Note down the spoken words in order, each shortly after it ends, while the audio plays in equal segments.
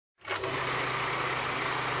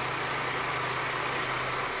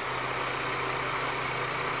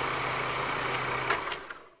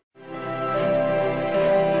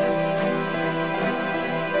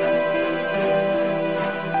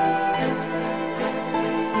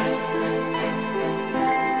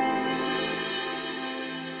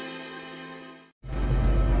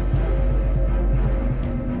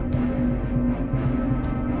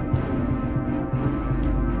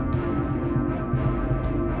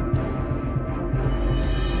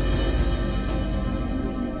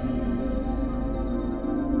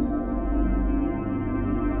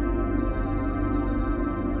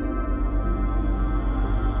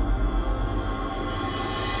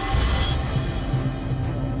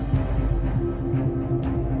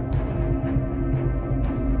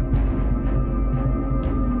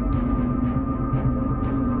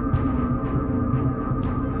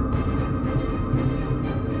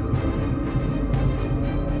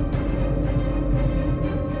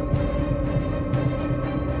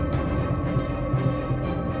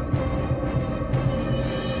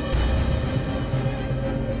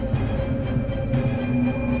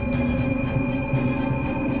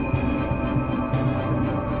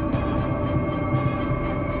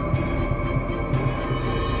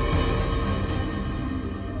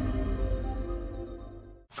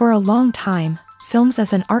For a long time, films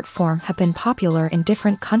as an art form have been popular in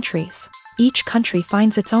different countries. Each country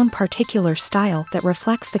finds its own particular style that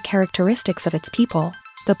reflects the characteristics of its people.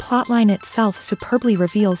 The plotline itself superbly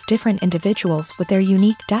reveals different individuals with their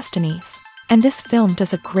unique destinies. And this film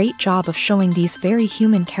does a great job of showing these very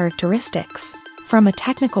human characteristics. From a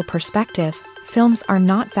technical perspective, films are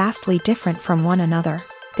not vastly different from one another.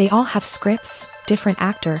 They all have scripts, different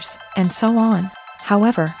actors, and so on.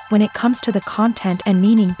 However, when it comes to the content and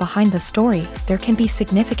meaning behind the story, there can be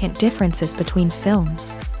significant differences between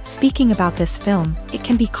films. Speaking about this film, it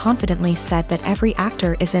can be confidently said that every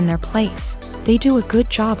actor is in their place. They do a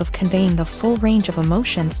good job of conveying the full range of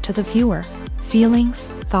emotions to the viewer. Feelings,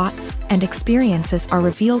 thoughts, and experiences are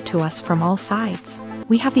revealed to us from all sides.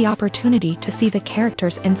 We have the opportunity to see the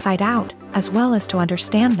characters inside out, as well as to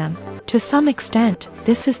understand them. To some extent,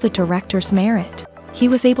 this is the director's merit. He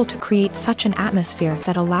was able to create such an atmosphere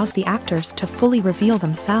that allows the actors to fully reveal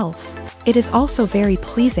themselves. It is also very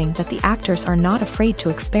pleasing that the actors are not afraid to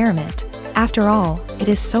experiment. After all, it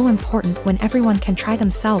is so important when everyone can try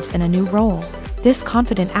themselves in a new role. This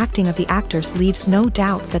confident acting of the actors leaves no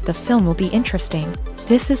doubt that the film will be interesting.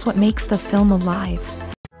 This is what makes the film alive.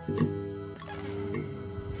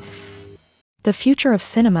 The future of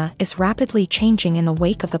cinema is rapidly changing in the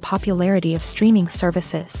wake of the popularity of streaming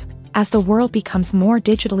services. As the world becomes more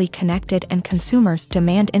digitally connected and consumers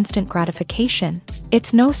demand instant gratification,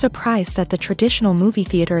 it's no surprise that the traditional movie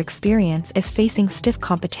theater experience is facing stiff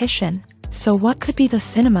competition. So what could be the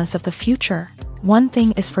cinemas of the future? One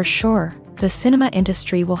thing is for sure, the cinema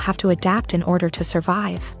industry will have to adapt in order to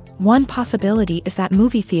survive. One possibility is that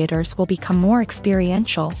movie theaters will become more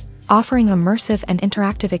experiential, offering immersive and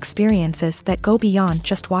interactive experiences that go beyond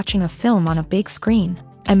just watching a film on a big screen.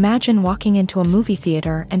 Imagine walking into a movie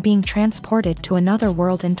theater and being transported to another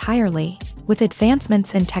world entirely. With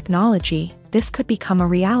advancements in technology, this could become a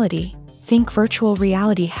reality. Think virtual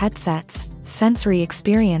reality headsets, sensory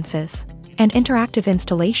experiences, and interactive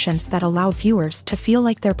installations that allow viewers to feel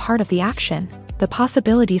like they're part of the action. The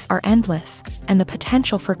possibilities are endless, and the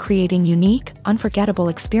potential for creating unique, unforgettable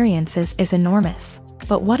experiences is enormous.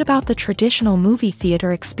 But what about the traditional movie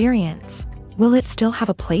theater experience? Will it still have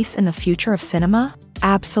a place in the future of cinema?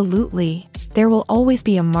 Absolutely. There will always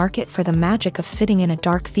be a market for the magic of sitting in a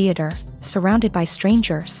dark theater, surrounded by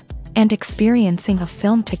strangers, and experiencing a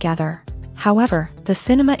film together. However, the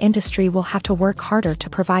cinema industry will have to work harder to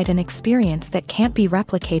provide an experience that can't be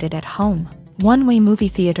replicated at home. One way movie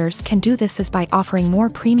theaters can do this is by offering more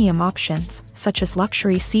premium options, such as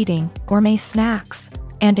luxury seating, gourmet snacks,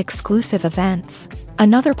 and exclusive events.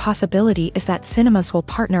 Another possibility is that cinemas will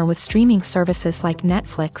partner with streaming services like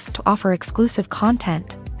Netflix to offer exclusive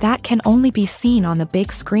content that can only be seen on the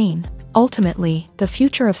big screen. Ultimately, the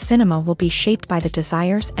future of cinema will be shaped by the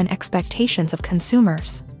desires and expectations of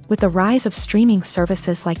consumers. With the rise of streaming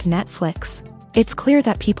services like Netflix, it's clear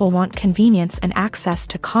that people want convenience and access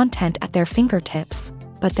to content at their fingertips.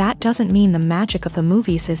 But that doesn't mean the magic of the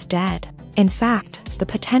movies is dead. In fact, the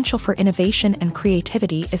potential for innovation and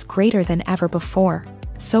creativity is greater than ever before.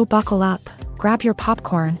 So buckle up, grab your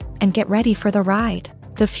popcorn, and get ready for the ride.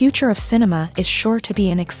 The future of cinema is sure to be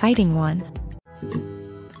an exciting one.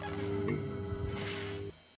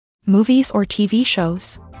 Movies or TV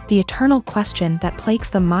shows? The eternal question that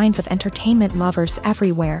plagues the minds of entertainment lovers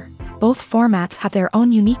everywhere. Both formats have their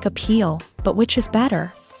own unique appeal, but which is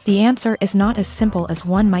better? The answer is not as simple as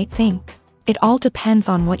one might think. It all depends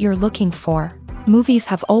on what you're looking for. Movies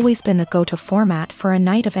have always been the go-to format for a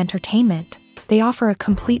night of entertainment. They offer a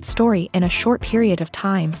complete story in a short period of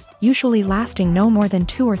time, usually lasting no more than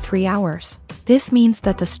 2 or 3 hours. This means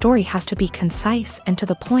that the story has to be concise and to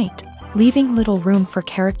the point, leaving little room for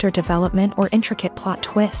character development or intricate plot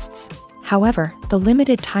twists. However, the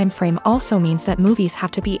limited time frame also means that movies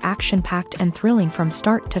have to be action-packed and thrilling from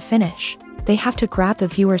start to finish. They have to grab the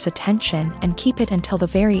viewer's attention and keep it until the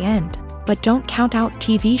very end. But don't count out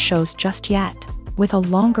TV shows just yet. With a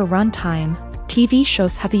longer runtime, TV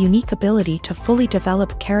shows have the unique ability to fully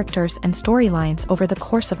develop characters and storylines over the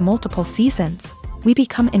course of multiple seasons. We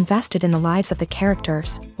become invested in the lives of the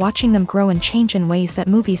characters, watching them grow and change in ways that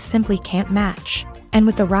movies simply can't match. And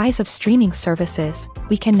with the rise of streaming services,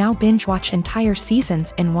 we can now binge-watch entire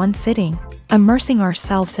seasons in one sitting, immersing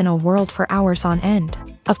ourselves in a world for hours on end.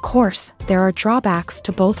 Of course, there are drawbacks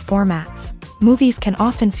to both formats. Movies can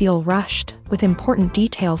often feel rushed, with important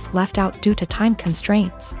details left out due to time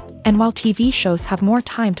constraints. And while TV shows have more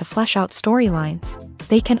time to flesh out storylines,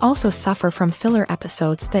 they can also suffer from filler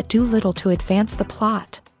episodes that do little to advance the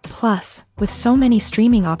plot. Plus, with so many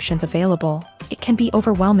streaming options available, it can be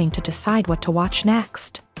overwhelming to decide what to watch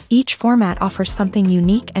next. Each format offers something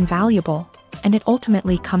unique and valuable, and it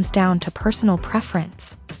ultimately comes down to personal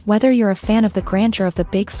preference. Whether you're a fan of the grandeur of the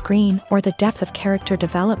big screen or the depth of character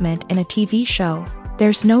development in a TV show,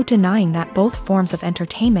 there's no denying that both forms of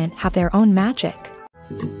entertainment have their own magic.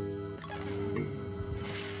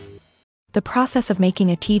 The process of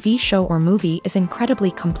making a TV show or movie is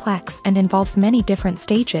incredibly complex and involves many different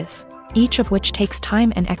stages, each of which takes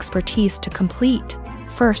time and expertise to complete.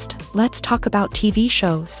 First, let's talk about TV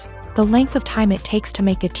shows. The length of time it takes to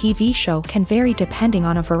make a TV show can vary depending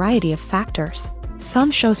on a variety of factors. Some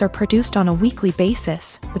shows are produced on a weekly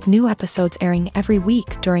basis, with new episodes airing every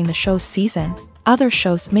week during the show's season. Other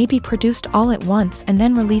shows may be produced all at once and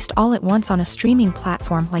then released all at once on a streaming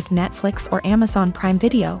platform like Netflix or Amazon Prime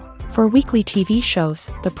Video. For weekly TV shows,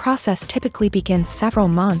 the process typically begins several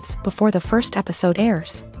months before the first episode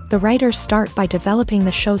airs. The writers start by developing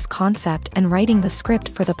the show's concept and writing the script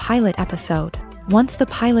for the pilot episode. Once the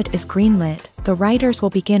pilot is greenlit, the writers will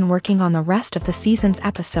begin working on the rest of the season's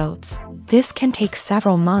episodes. This can take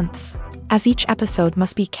several months, as each episode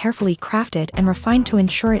must be carefully crafted and refined to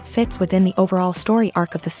ensure it fits within the overall story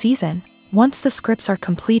arc of the season. Once the scripts are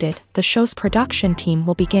completed, the show's production team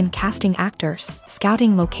will begin casting actors,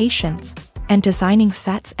 scouting locations, and designing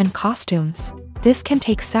sets and costumes. This can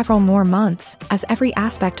take several more months, as every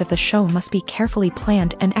aspect of the show must be carefully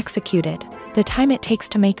planned and executed. The time it takes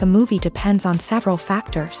to make a movie depends on several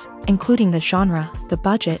factors, including the genre, the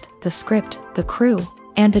budget, the script, the crew,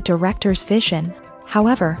 and the director's vision.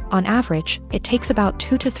 However, on average, it takes about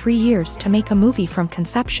 2 to 3 years to make a movie from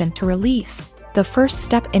conception to release. The first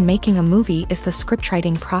step in making a movie is the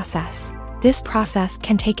scriptwriting process. This process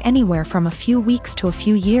can take anywhere from a few weeks to a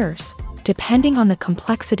few years, depending on the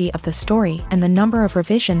complexity of the story and the number of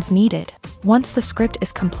revisions needed. Once the script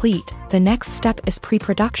is complete, the next step is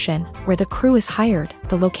pre-production, where the crew is hired,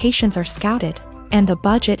 the locations are scouted, and the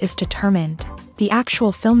budget is determined. The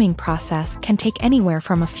actual filming process can take anywhere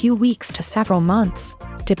from a few weeks to several months,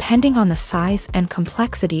 depending on the size and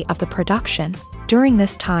complexity of the production. During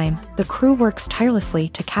this time, the crew works tirelessly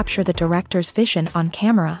to capture the director's vision on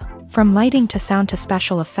camera. From lighting to sound to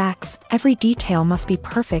special effects, every detail must be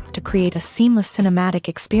perfect to create a seamless cinematic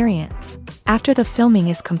experience. After the filming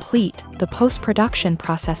is complete, the post-production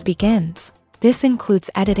process begins. This includes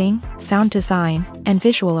editing, sound design, and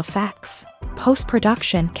visual effects.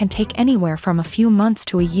 Post-production can take anywhere from a few months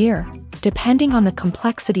to a year, depending on the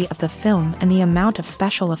complexity of the film and the amount of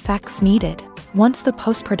special effects needed. Once the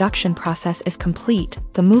post-production process is complete,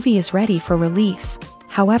 the movie is ready for release.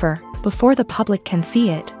 However, before the public can see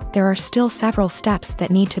it, there are still several steps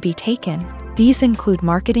that need to be taken. These include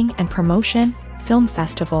marketing and promotion, film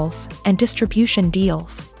festivals, and distribution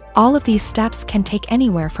deals. All of these steps can take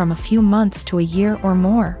anywhere from a few months to a year or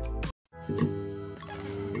more.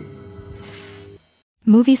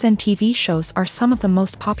 Movies and TV shows are some of the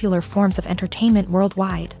most popular forms of entertainment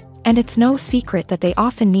worldwide, and it's no secret that they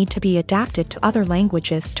often need to be adapted to other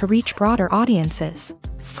languages to reach broader audiences.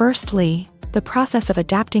 Firstly, the process of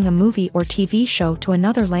adapting a movie or TV show to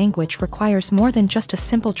another language requires more than just a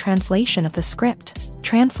simple translation of the script.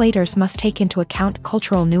 Translators must take into account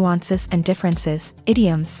cultural nuances and differences,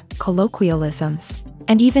 idioms, colloquialisms,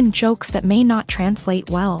 and even jokes that may not translate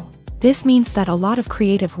well. This means that a lot of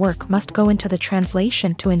creative work must go into the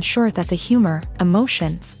translation to ensure that the humor,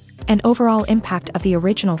 emotions, and overall impact of the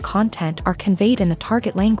original content are conveyed in the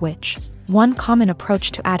target language. One common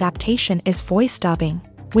approach to adaptation is voice dubbing,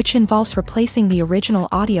 which involves replacing the original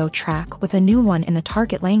audio track with a new one in the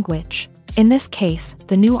target language. In this case,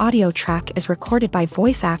 the new audio track is recorded by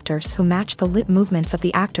voice actors who match the lip movements of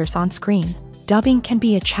the actors on screen. Dubbing can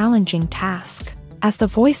be a challenging task, as the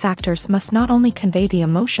voice actors must not only convey the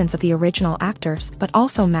emotions of the original actors but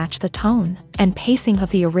also match the tone and pacing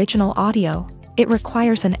of the original audio. It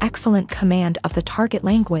requires an excellent command of the target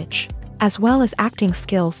language, as well as acting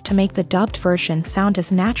skills to make the dubbed version sound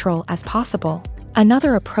as natural as possible.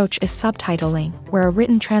 Another approach is subtitling, where a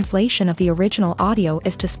written translation of the original audio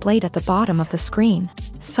is displayed at the bottom of the screen.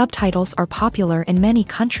 Subtitles are popular in many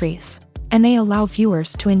countries, and they allow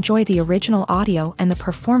viewers to enjoy the original audio and the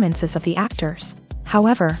performances of the actors.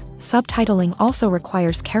 However, subtitling also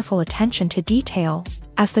requires careful attention to detail,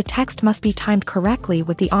 as the text must be timed correctly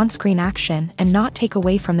with the on-screen action and not take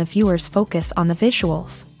away from the viewer's focus on the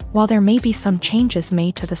visuals. While there may be some changes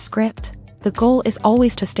made to the script, the goal is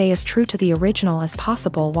always to stay as true to the original as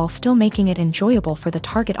possible while still making it enjoyable for the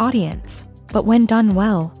target audience. But when done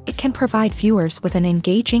well, it can provide viewers with an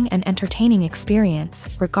engaging and entertaining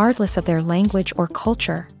experience, regardless of their language or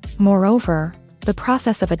culture. Moreover, the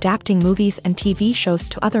process of adapting movies and TV shows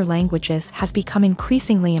to other languages has become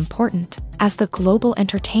increasingly important, as the global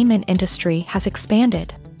entertainment industry has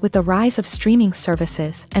expanded. With the rise of streaming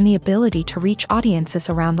services and the ability to reach audiences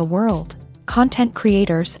around the world, content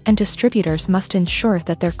creators and distributors must ensure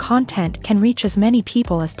that their content can reach as many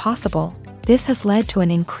people as possible. This has led to an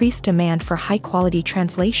increased demand for high-quality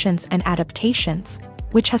translations and adaptations,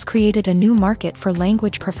 which has created a new market for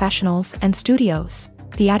language professionals and studios.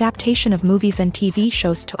 The adaptation of movies and TV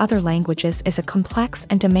shows to other languages is a complex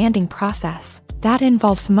and demanding process that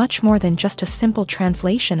involves much more than just a simple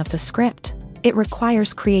translation of the script. It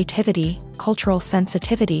requires creativity, cultural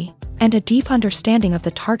sensitivity, and a deep understanding of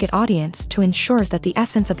the target audience to ensure that the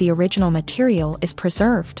essence of the original material is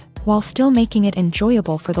preserved, while still making it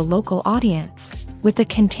enjoyable for the local audience. With the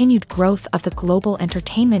continued growth of the global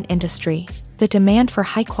entertainment industry, the demand for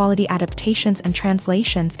high-quality adaptations and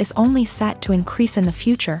translations is only set to increase in the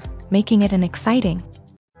future, making it an exciting.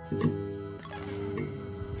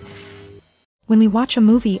 When we watch a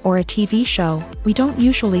movie or a TV show, we don't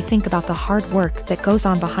usually think about the hard work that goes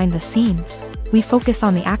on behind the scenes. We focus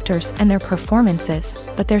on the actors and their performances,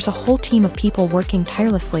 but there's a whole team of people working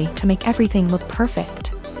tirelessly to make everything look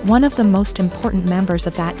perfect. One of the most important members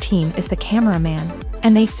of that team is the cameraman,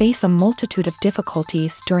 and they face a multitude of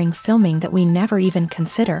difficulties during filming that we never even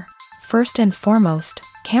consider. First and foremost,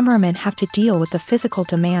 cameramen have to deal with the physical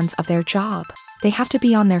demands of their job. They have to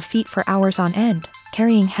be on their feet for hours on end,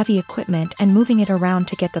 carrying heavy equipment and moving it around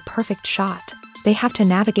to get the perfect shot. They have to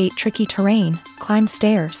navigate tricky terrain, climb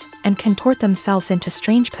stairs, and contort themselves into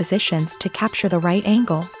strange positions to capture the right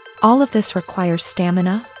angle. All of this requires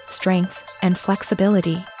stamina, strength, and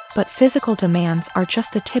flexibility. But physical demands are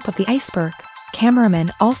just the tip of the iceberg.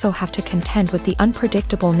 Cameramen also have to contend with the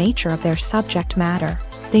unpredictable nature of their subject matter.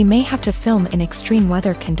 They may have to film in extreme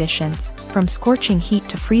weather conditions, from scorching heat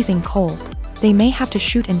to freezing cold. They may have to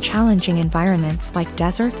shoot in challenging environments like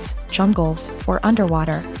deserts, jungles, or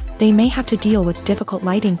underwater. They may have to deal with difficult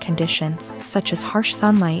lighting conditions, such as harsh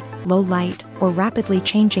sunlight, low light, or rapidly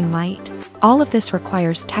changing light. All of this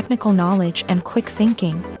requires technical knowledge and quick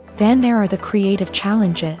thinking. Then there are the creative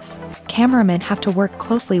challenges. Cameramen have to work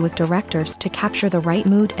closely with directors to capture the right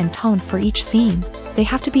mood and tone for each scene. They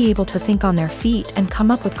have to be able to think on their feet and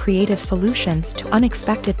come up with creative solutions to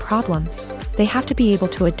unexpected problems. They have to be able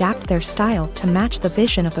to adapt their style to match the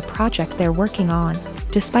vision of the project they're working on.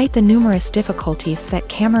 Despite the numerous difficulties that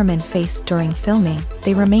cameramen face during filming,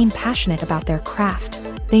 they remain passionate about their craft.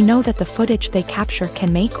 They know that the footage they capture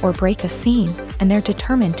can make or break a scene, and they're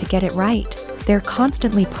determined to get it right. They're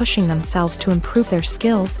constantly pushing themselves to improve their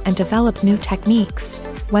skills and develop new techniques.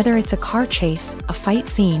 Whether it's a car chase, a fight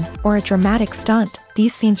scene, or a dramatic stunt,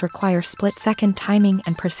 these scenes require split-second timing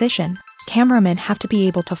and precision. Cameramen have to be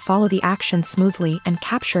able to follow the action smoothly and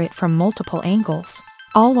capture it from multiple angles,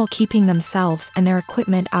 all while keeping themselves and their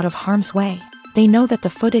equipment out of harm's way. They know that the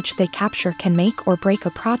footage they capture can make or break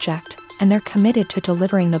a project, and they're committed to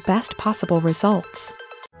delivering the best possible results.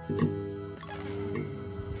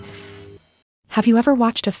 Have you ever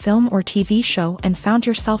watched a film or TV show and found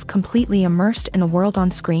yourself completely immersed in the world on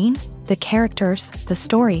screen? The characters, the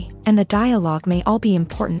story, and the dialogue may all be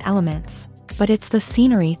important elements, but it's the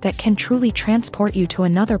scenery that can truly transport you to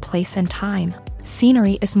another place and time.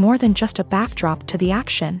 Scenery is more than just a backdrop to the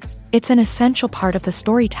action. It's an essential part of the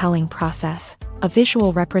storytelling process, a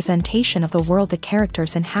visual representation of the world the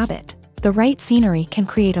characters inhabit. The right scenery can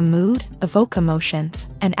create a mood, evoke emotions,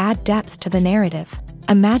 and add depth to the narrative.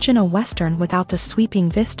 Imagine a Western without the sweeping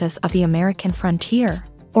vistas of the American frontier,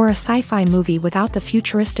 or a sci-fi movie without the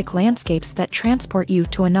futuristic landscapes that transport you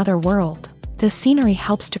to another world. The scenery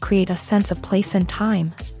helps to create a sense of place and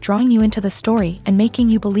time, drawing you into the story and making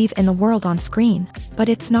you believe in the world on screen. But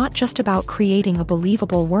it's not just about creating a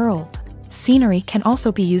believable world. Scenery can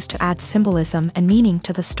also be used to add symbolism and meaning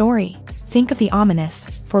to the story. Think of the ominous,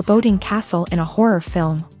 foreboding castle in a horror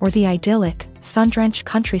film, or the idyllic, sun-drenched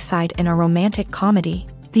countryside in a romantic comedy.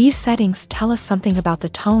 These settings tell us something about the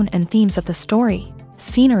tone and themes of the story.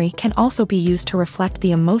 Scenery can also be used to reflect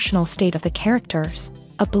the emotional state of the characters.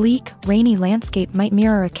 A bleak, rainy landscape might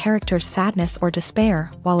mirror a character's sadness or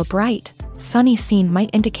despair, while a bright, sunny scene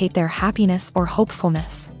might indicate their happiness or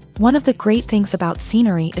hopefulness. One of the great things about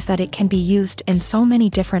scenery is that it can be used in so many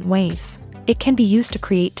different ways. It can be used to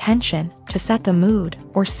create tension, to set the mood,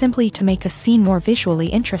 or simply to make a scene more visually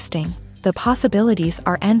interesting. The possibilities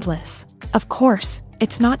are endless. Of course,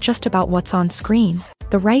 it's not just about what's on screen.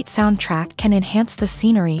 The right soundtrack can enhance the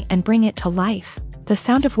scenery and bring it to life. The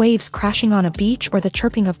sound of waves crashing on a beach or the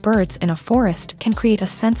chirping of birds in a forest can create a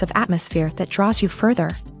sense of atmosphere that draws you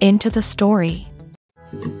further into the story.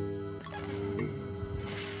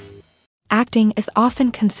 Acting is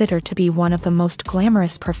often considered to be one of the most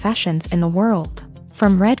glamorous professions in the world.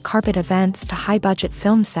 From red carpet events to high-budget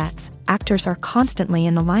film sets, actors are constantly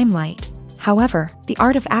in the limelight. However, the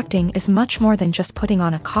art of acting is much more than just putting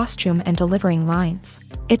on a costume and delivering lines.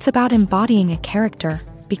 It's about embodying a character,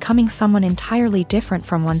 becoming someone entirely different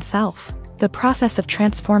from oneself. The process of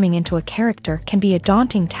transforming into a character can be a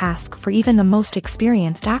daunting task for even the most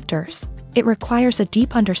experienced actors. It requires a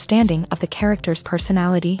deep understanding of the character's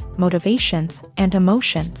personality, motivations, and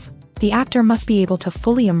emotions. The actor must be able to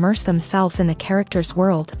fully immerse themselves in the character's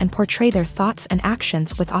world and portray their thoughts and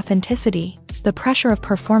actions with authenticity. The pressure of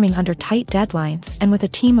performing under tight deadlines and with a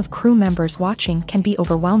team of crew members watching can be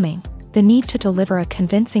overwhelming. The need to deliver a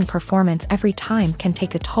convincing performance every time can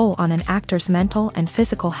take a toll on an actor's mental and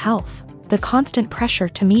physical health. The constant pressure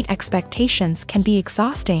to meet expectations can be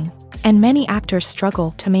exhausting, and many actors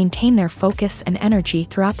struggle to maintain their focus and energy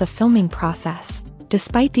throughout the filming process.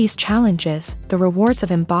 Despite these challenges, the rewards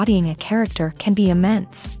of embodying a character can be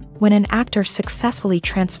immense. When an actor successfully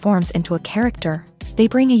transforms into a character, they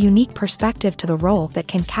bring a unique perspective to the role that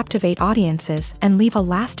can captivate audiences and leave a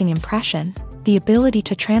lasting impression. The ability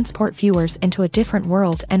to transport viewers into a different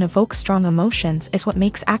world and evoke strong emotions is what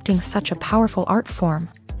makes acting such a powerful art form.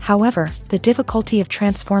 However, the difficulty of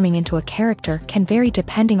transforming into a character can vary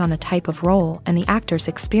depending on the type of role and the actor's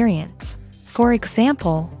experience. For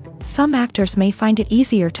example, some actors may find it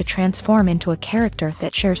easier to transform into a character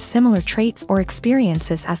that shares similar traits or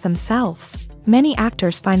experiences as themselves. Many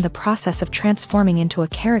actors find the process of transforming into a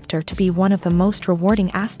character to be one of the most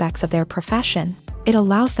rewarding aspects of their profession. It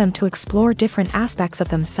allows them to explore different aspects of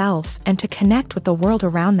themselves and to connect with the world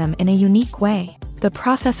around them in a unique way. The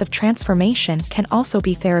process of transformation can also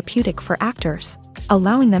be therapeutic for actors,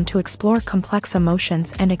 allowing them to explore complex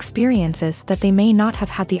emotions and experiences that they may not have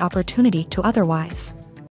had the opportunity to otherwise.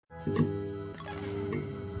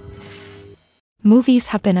 Movies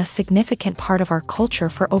have been a significant part of our culture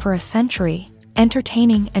for over a century,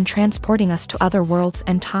 entertaining and transporting us to other worlds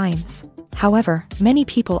and times. However, many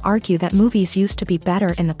people argue that movies used to be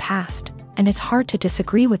better in the past, and it's hard to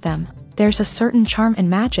disagree with them. There's a certain charm and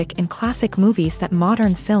magic in classic movies that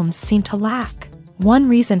modern films seem to lack. One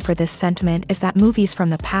reason for this sentiment is that movies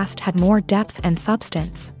from the past had more depth and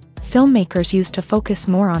substance. Filmmakers used to focus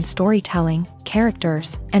more on storytelling,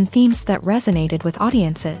 characters, and themes that resonated with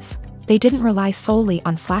audiences. They didn't rely solely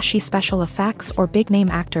on flashy special effects or big-name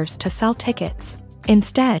actors to sell tickets.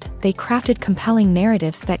 Instead, they crafted compelling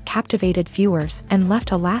narratives that captivated viewers and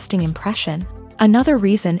left a lasting impression. Another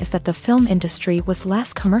reason is that the film industry was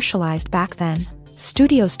less commercialized back then.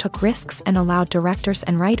 Studios took risks and allowed directors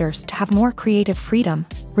and writers to have more creative freedom,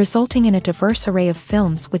 resulting in a diverse array of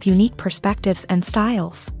films with unique perspectives and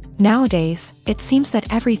styles. Nowadays, it seems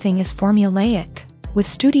that everything is formulaic, with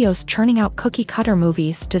studios churning out cookie-cutter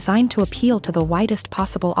movies designed to appeal to the widest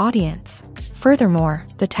possible audience. Furthermore,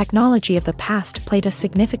 the technology of the past played a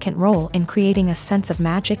significant role in creating a sense of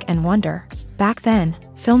magic and wonder. Back then,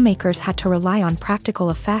 filmmakers had to rely on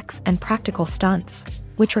practical effects and practical stunts,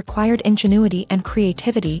 which required ingenuity and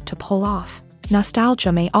creativity to pull off.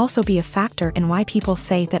 Nostalgia may also be a factor in why people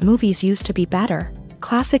say that movies used to be better.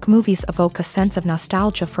 Classic movies evoke a sense of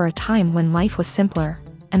nostalgia for a time when life was simpler,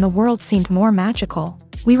 and the world seemed more magical.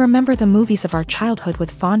 We remember the movies of our childhood with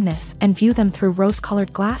fondness and view them through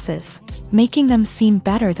rose-colored glasses, making them seem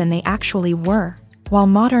better than they actually were. While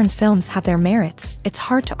modern films have their merits, it's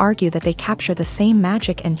hard to argue that they capture the same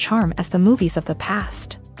magic and charm as the movies of the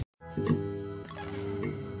past.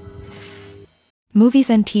 Movies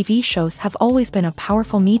and TV shows have always been a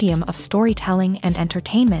powerful medium of storytelling and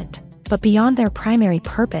entertainment, but beyond their primary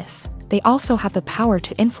purpose, they also have the power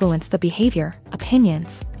to influence the behavior,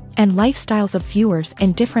 opinions, and lifestyles of viewers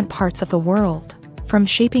in different parts of the world. From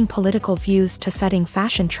shaping political views to setting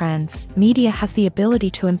fashion trends, media has the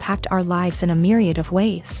ability to impact our lives in a myriad of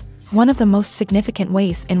ways. One of the most significant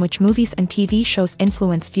ways in which movies and TV shows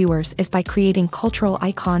influence viewers is by creating cultural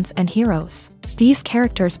icons and heroes. These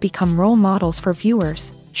characters become role models for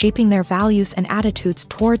viewers, shaping their values and attitudes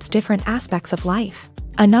towards different aspects of life.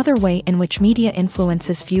 Another way in which media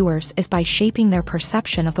influences viewers is by shaping their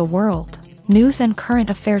perception of the world. News and current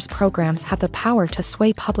affairs programs have the power to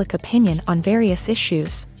sway public opinion on various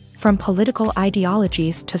issues, from political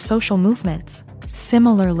ideologies to social movements.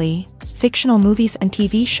 Similarly, fictional movies and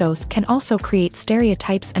TV shows can also create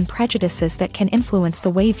stereotypes and prejudices that can influence the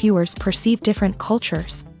way viewers perceive different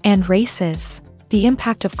cultures and races. The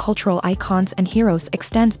impact of cultural icons and heroes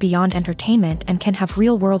extends beyond entertainment and can have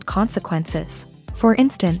real-world consequences. For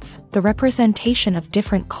instance, the representation of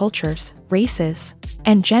different cultures, races,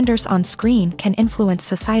 and genders on screen can influence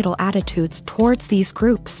societal attitudes towards these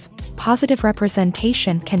groups. Positive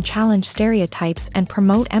representation can challenge stereotypes and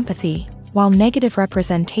promote empathy, while negative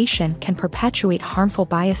representation can perpetuate harmful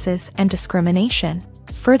biases and discrimination.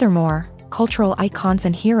 Furthermore, cultural icons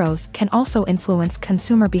and heroes can also influence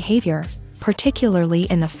consumer behavior, particularly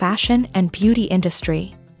in the fashion and beauty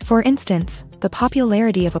industry. For instance, the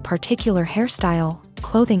popularity of a particular hairstyle,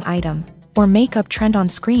 clothing item, or makeup trend on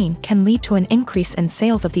screen can lead to an increase in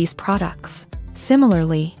sales of these products.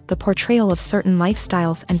 Similarly, the portrayal of certain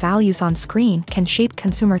lifestyles and values on screen can shape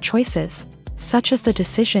consumer choices, such as the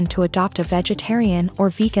decision to adopt a vegetarian or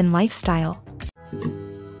vegan lifestyle.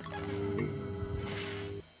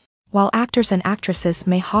 While actors and actresses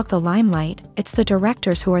may hog the limelight, it's the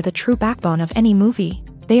directors who are the true backbone of any movie.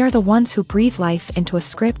 They are the ones who breathe life into a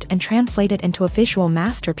script and translate it into a visual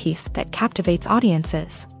masterpiece that captivates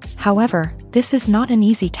audiences. However, this is not an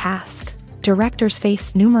easy task. Directors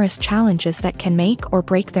face numerous challenges that can make or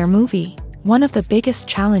break their movie. One of the biggest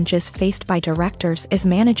challenges faced by directors is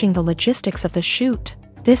managing the logistics of the shoot.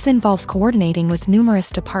 This involves coordinating with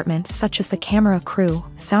numerous departments such as the camera crew,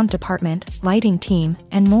 sound department, lighting team,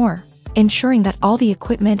 and more. Ensuring that all the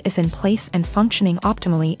equipment is in place and functioning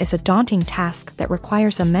optimally is a daunting task that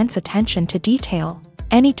requires immense attention to detail.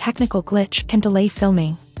 Any technical glitch can delay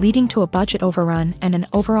filming, leading to a budget overrun and an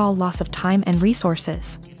overall loss of time and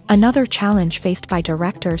resources. Another challenge faced by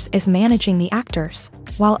directors is managing the actors.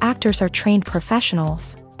 While actors are trained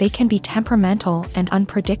professionals, they can be temperamental and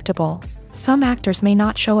unpredictable. Some actors may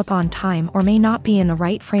not show up on time or may not be in the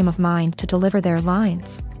right frame of mind to deliver their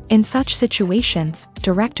lines. In such situations,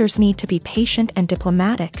 directors need to be patient and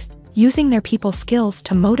diplomatic, using their people skills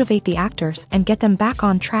to motivate the actors and get them back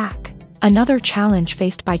on track. Another challenge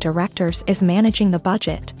faced by directors is managing the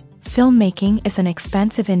budget. Filmmaking is an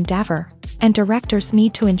expensive endeavor, and directors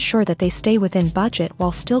need to ensure that they stay within budget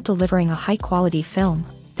while still delivering a high-quality film.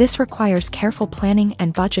 This requires careful planning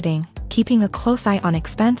and budgeting, keeping a close eye on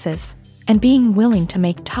expenses, and being willing to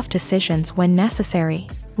make tough decisions when necessary.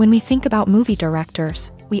 When we think about movie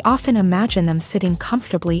directors, we often imagine them sitting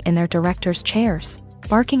comfortably in their director's chairs,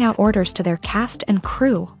 barking out orders to their cast and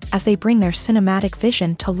crew as they bring their cinematic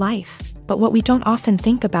vision to life. But what we don't often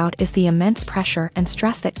think about is the immense pressure and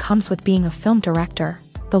stress that comes with being a film director.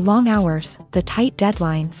 The long hours, the tight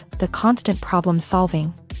deadlines, the constant problem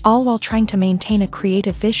solving, all while trying to maintain a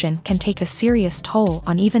creative vision can take a serious toll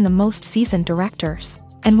on even the most seasoned directors.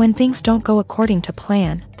 And when things don't go according to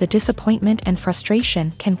plan, the disappointment and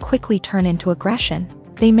frustration can quickly turn into aggression.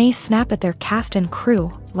 They may snap at their cast and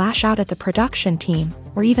crew, lash out at the production team,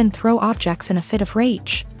 or even throw objects in a fit of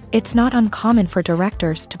rage. It's not uncommon for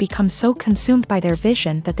directors to become so consumed by their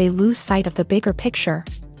vision that they lose sight of the bigger picture,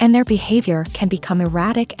 and their behavior can become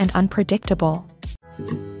erratic and unpredictable.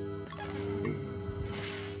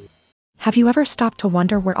 Have you ever stopped to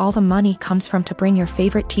wonder where all the money comes from to bring your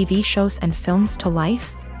favorite TV shows and films to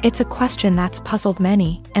life? It's a question that's puzzled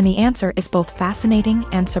many, and the answer is both fascinating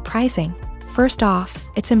and surprising. First off,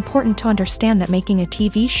 it's important to understand that making a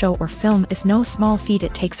TV show or film is no small feat.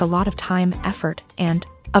 It takes a lot of time, effort, and,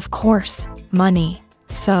 of course, money.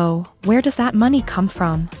 So, where does that money come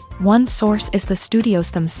from? One source is the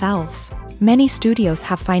studios themselves. Many studios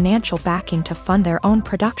have financial backing to fund their own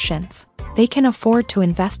productions. They can afford to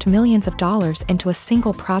invest millions of dollars into a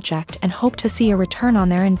single project and hope to see a return on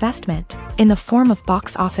their investment, in the form of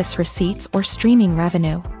box office receipts or streaming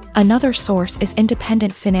revenue. Another source is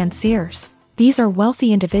independent financiers. These are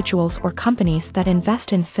wealthy individuals or companies that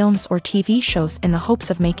invest in films or TV shows in the hopes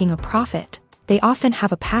of making a profit. They often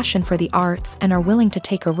have a passion for the arts and are willing to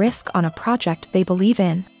take a risk on a project they believe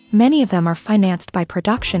in. Many of them are financed by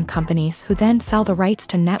production companies who then sell the rights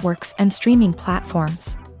to networks and streaming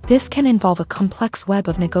platforms. This can involve a complex web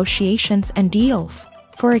of negotiations and deals.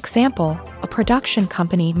 For example, a production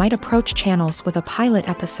company might approach channels with a pilot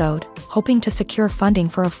episode, hoping to secure funding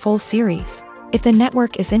for a full series. If the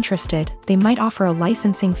network is interested, they might offer a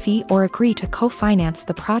licensing fee or agree to co-finance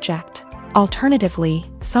the project. Alternatively,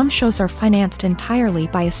 some shows are financed entirely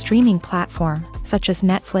by a streaming platform, such as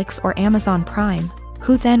Netflix or Amazon Prime,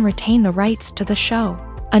 who then retain the rights to the show.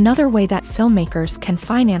 Another way that filmmakers can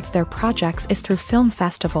finance their projects is through film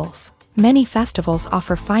festivals. Many festivals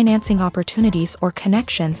offer financing opportunities or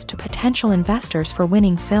connections to potential investors for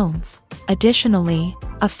winning films. Additionally,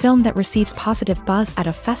 a film that receives positive buzz at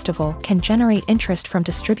a festival can generate interest from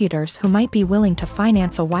distributors who might be willing to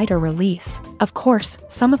finance a wider release. Of course,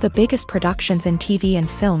 some of the biggest productions in TV and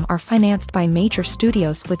film are financed by major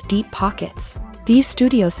studios with deep pockets. These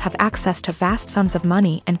studios have access to vast sums of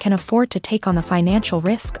money and can afford to take on the financial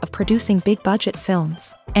risk of producing big-budget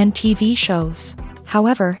films and TV shows.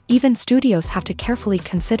 However, even studios have to carefully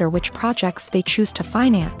consider which projects they choose to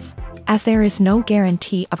finance, as there is no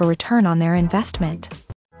guarantee of a return on their investment.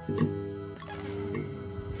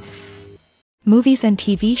 Movies and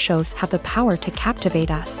TV shows have the power to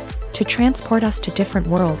captivate us, to transport us to different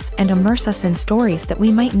worlds and immerse us in stories that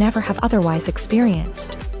we might never have otherwise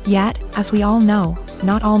experienced. Yet, as we all know,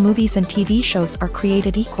 not all movies and TV shows are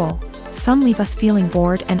created equal. Some leave us feeling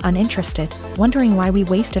bored and uninterested, wondering why we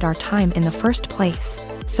wasted our time in the first place.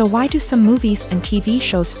 So why do some movies and TV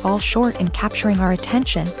shows fall short in capturing our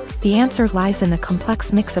attention? The answer lies in the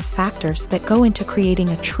complex mix of factors that go into creating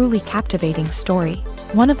a truly captivating story.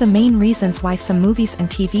 One of the main reasons why some movies and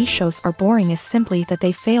TV shows are boring is simply that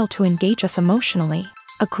they fail to engage us emotionally.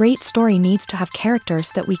 A great story needs to have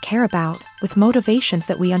characters that we care about, with motivations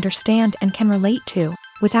that we understand and can relate to.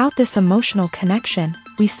 Without this emotional connection,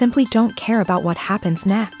 we simply don't care about what happens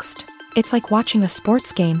next. It's like watching a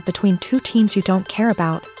sports game between two teams you don't care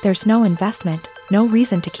about. There's no investment, no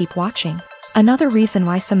reason to keep watching. Another reason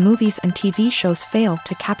why some movies and TV shows fail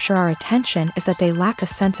to capture our attention is that they lack a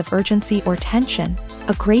sense of urgency or tension.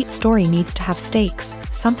 A great story needs to have stakes,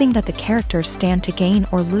 something that the characters stand to gain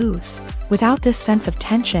or lose. Without this sense of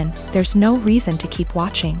tension, there's no reason to keep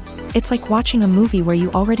watching. It's like watching a movie where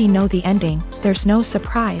you already know the ending. There's no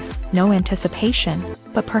surprise, no anticipation.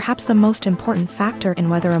 But perhaps the most important factor in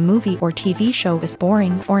whether a movie or TV show is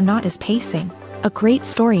boring or not is pacing. A great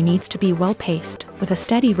story needs to be well-paced, with a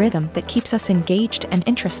steady rhythm that keeps us engaged and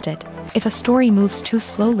interested. If a story moves too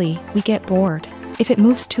slowly, we get bored. If it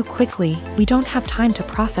moves too quickly, we don't have time to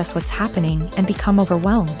process what's happening and become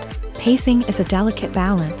overwhelmed. Pacing is a delicate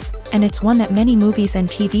balance, and it's one that many movies and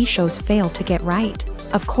TV shows fail to get right.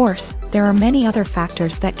 Of course, there are many other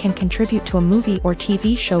factors that can contribute to a movie or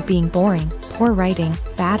TV show being boring: poor writing,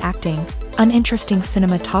 bad acting, uninteresting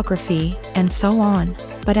cinematography, and so on.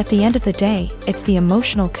 But at the end of the day, it's the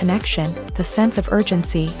emotional connection, the sense of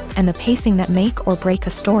urgency, and the pacing that make or break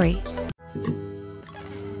a story.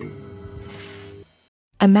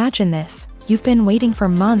 Imagine this: you've been waiting for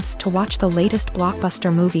months to watch the latest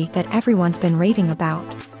blockbuster movie that everyone's been raving about.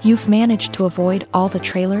 You've managed to avoid all the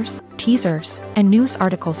trailers, teasers, and news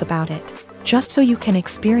articles about it, just so you can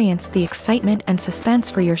experience the excitement and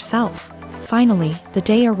suspense for yourself. Finally, the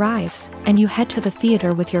day arrives, and you head to the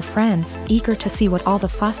theater with your friends, eager to see what all the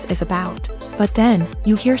fuss is about. But then,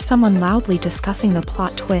 you hear someone loudly discussing the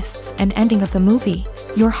plot twists and ending of the movie.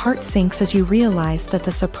 Your heart sinks as you realize that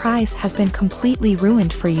the surprise has been completely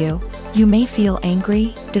ruined for you. You may feel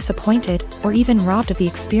angry, disappointed, or even robbed of the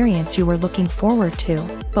experience you were looking forward to.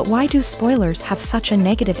 But why do spoilers have such a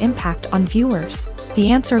negative impact on viewers?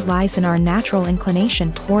 The answer lies in our natural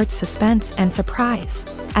inclination towards suspense and surprise.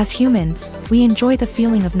 As humans, we enjoy the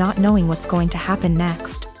feeling of not knowing what's going to happen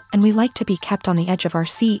next, and we like to be kept on the edge of our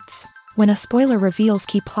seats. When a spoiler reveals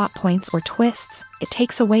key plot points or twists, it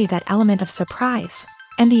takes away that element of surprise,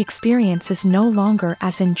 and the experience is no longer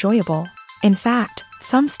as enjoyable. In fact,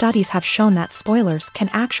 some studies have shown that spoilers can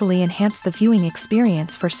actually enhance the viewing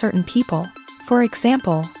experience for certain people. For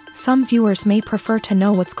example, some viewers may prefer to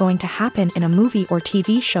know what's going to happen in a movie or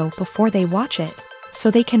TV show before they watch it,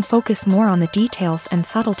 so they can focus more on the details and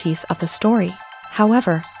subtleties of the story.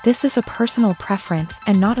 However, this is a personal preference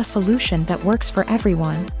and not a solution that works for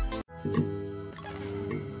everyone.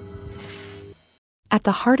 At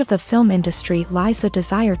the heart of the film industry lies the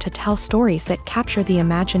desire to tell stories that capture the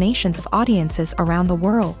imaginations of audiences around the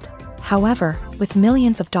world. However, with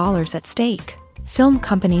millions of dollars at stake, film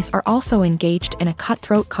companies are also engaged in a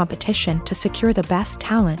cutthroat competition to secure the best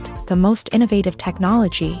talent, the most innovative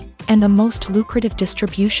technology, and the most lucrative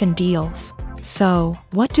distribution deals. So,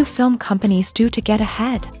 what do film companies do to get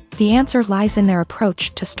ahead? The answer lies in their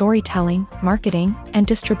approach to storytelling, marketing, and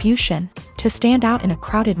distribution. To stand out in a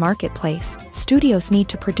crowded marketplace, studios need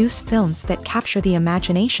to produce films that capture the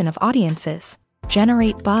imagination of audiences,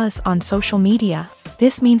 generate buzz on social media.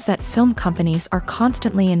 This means that film companies are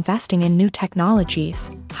constantly investing in new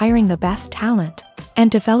technologies, hiring the best talent,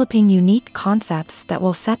 and developing unique concepts that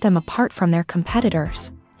will set them apart from their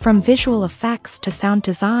competitors. From visual effects to sound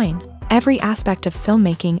design, every aspect of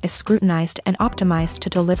filmmaking is scrutinized and optimized to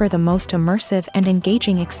deliver the most immersive and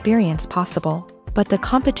engaging experience possible. But the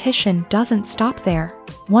competition doesn't stop there.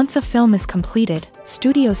 Once a film is completed,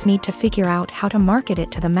 studios need to figure out how to market it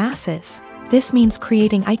to the masses. This means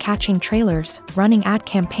creating eye-catching trailers, running ad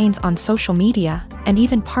campaigns on social media, and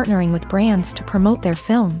even partnering with brands to promote their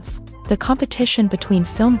films. The competition between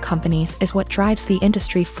film companies is what drives the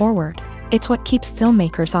industry forward. It's what keeps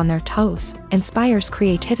filmmakers on their toes, inspires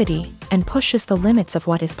creativity, and pushes the limits of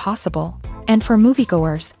what is possible. And for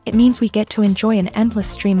moviegoers, it means we get to enjoy an endless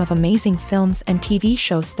stream of amazing films and TV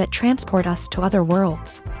shows that transport us to other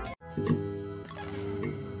worlds.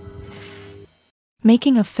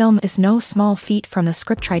 Making a film is no small feat. From the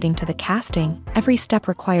scriptwriting to the casting, every step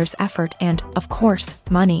requires effort and, of course,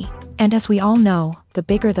 money. And as we all know, the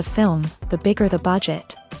bigger the film, the bigger the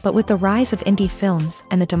budget. But with the rise of indie films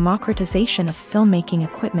and the democratization of filmmaking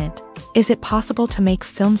equipment, is it possible to make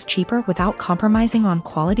films cheaper without compromising on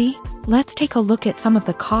quality? Let's take a look at some of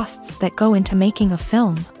the costs that go into making a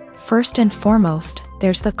film. First and foremost,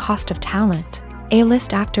 there's the cost of talent.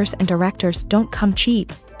 A-list actors and directors don't come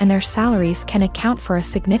cheap, and their salaries can account for a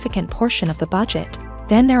significant portion of the budget.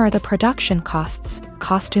 Then there are the production costs,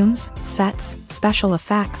 costumes, sets, special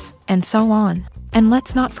effects, and so on. And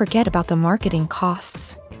let's not forget about the marketing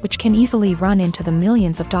costs, which can easily run into the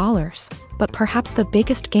millions of dollars. But perhaps the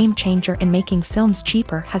biggest game changer in making films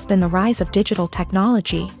cheaper has been the rise of digital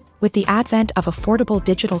technology. With the advent of affordable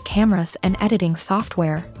digital cameras and editing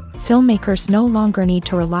software, filmmakers no longer need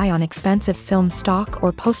to rely on expensive film stock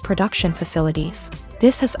or post-production facilities.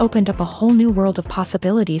 This has opened up a whole new world of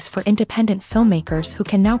possibilities for independent filmmakers who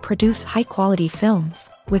can now produce high-quality films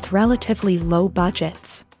with relatively low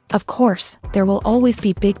budgets. Of course, there will always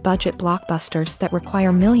be big-budget blockbusters that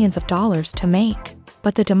require millions of dollars to make.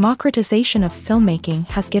 But the democratization of filmmaking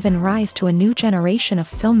has given rise to a new generation of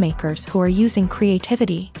filmmakers who are using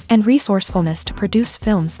creativity and resourcefulness to produce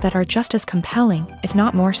films that are just as compelling, if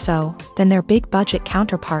not more so, than their big-budget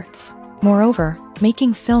counterparts. Moreover,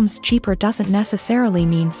 making films cheaper doesn't necessarily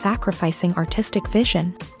mean sacrificing artistic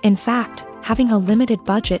vision. In fact, having a limited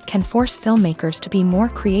budget can force filmmakers to be more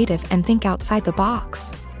creative and think outside the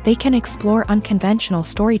box. They can explore unconventional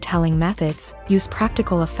storytelling methods, use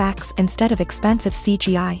practical effects instead of expensive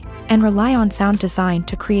CGI, and rely on sound design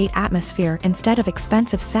to create atmosphere instead of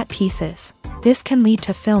expensive set pieces. This can lead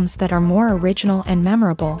to films that are more original and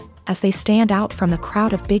memorable, as they stand out from the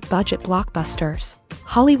crowd of big-budget blockbusters.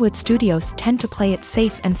 Hollywood studios tend to play it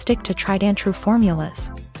safe and stick to tried-and-true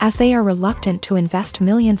formulas, as they are reluctant to invest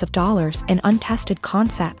millions of dollars in untested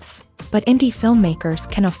concepts. But indie filmmakers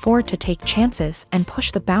can afford to take chances and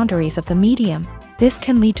push the boundaries of the medium. This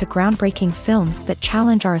can lead to groundbreaking films that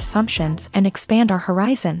challenge our assumptions and expand our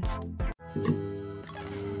horizons.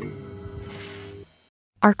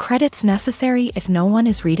 Are credits necessary if no one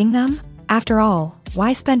is reading them? After all,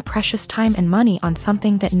 why spend precious time and money on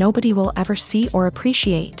something that nobody will ever see or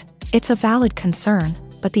appreciate? It's a valid concern,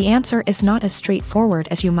 but the answer is not as straightforward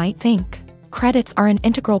as you might think. Credits are an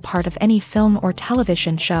integral part of any film or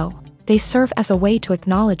television show. They serve as a way to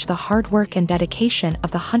acknowledge the hard work and dedication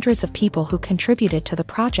of the hundreds of people who contributed to the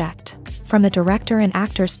project. From the director and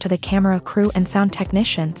actors to the camera crew and sound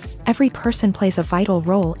technicians, every person plays a vital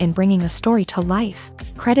role in bringing a story to life.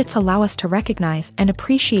 Credits allow us to recognize and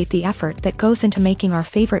appreciate the effort that goes into making our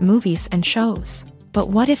favorite movies and shows. But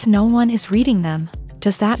what if no one is reading them?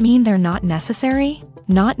 Does that mean they're not necessary?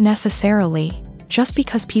 Not necessarily. Just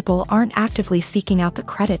because people aren't actively seeking out the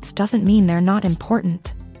credits doesn't mean they're not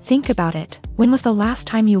important. Think about it. When was the last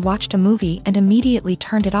time you watched a movie and immediately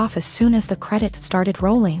turned it off as soon as the credits started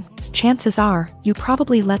rolling? Chances are, you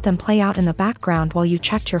probably let them play out in the background while you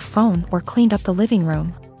checked your phone or cleaned up the living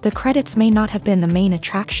room. The credits may not have been the main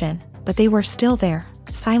attraction, but they were still there,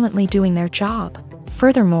 silently doing their job.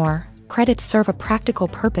 Furthermore, credits serve a practical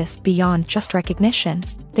purpose beyond just recognition.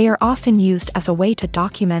 They are often used as a way to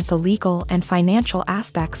document the legal and financial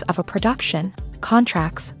aspects of a production.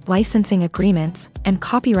 Contracts, licensing agreements, and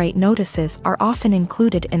copyright notices are often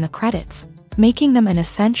included in the credits, making them an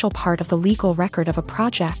essential part of the legal record of a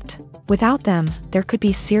project. Without them, there could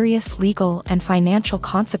be serious legal and financial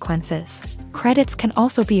consequences. Credits can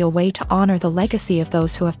also be a way to honor the legacy of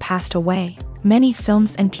those who have passed away. Many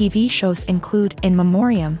films and TV shows include in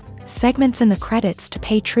memoriam segments in the credits to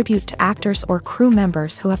pay tribute to actors or crew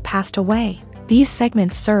members who have passed away. These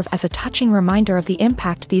segments serve as a touching reminder of the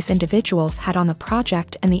impact these individuals had on the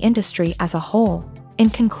project and the industry as a whole. In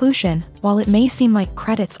conclusion, while it may seem like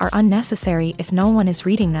credits are unnecessary if no one is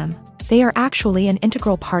reading them, they are actually an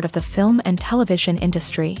integral part of the film and television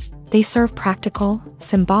industry. They serve practical,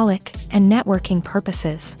 symbolic, and networking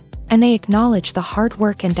purposes, and they acknowledge the hard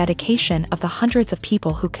work and dedication of the hundreds of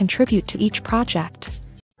people who contribute to each project.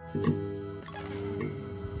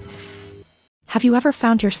 Have you ever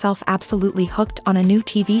found yourself absolutely hooked on a new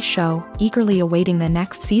TV show, eagerly awaiting the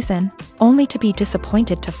next season, only to be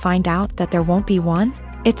disappointed to find out that there won't be one?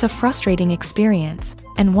 It's a frustrating experience,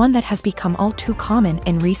 and one that has become all too common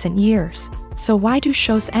in recent years. So why do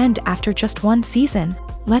shows end after just one season?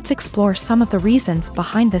 Let's explore some of the reasons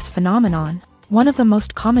behind this phenomenon. One of the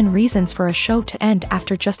most common reasons for a show to end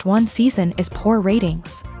after just one season is poor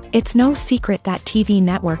ratings. It's no secret that TV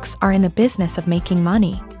networks are in the business of making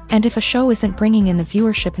money. And if a show isn't bringing in the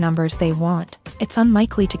viewership numbers they want, it's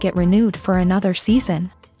unlikely to get renewed for another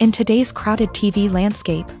season. In today's crowded TV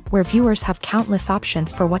landscape, where viewers have countless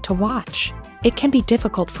options for what to watch, it can be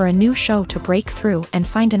difficult for a new show to break through and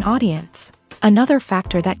find an audience. Another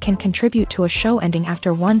factor that can contribute to a show ending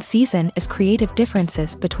after one season is creative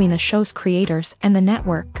differences between the show's creators and the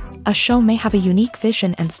network. A show may have a unique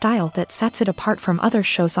vision and style that sets it apart from other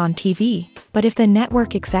shows on TV, but if the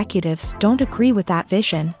network executives don't agree with that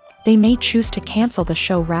vision, they may choose to cancel the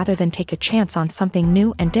show rather than take a chance on something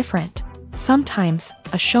new and different. Sometimes,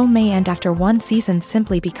 a show may end after one season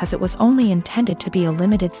simply because it was only intended to be a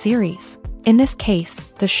limited series. In this case,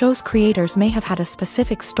 the show's creators may have had a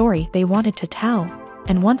specific story they wanted to tell,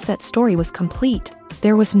 and once that story was complete,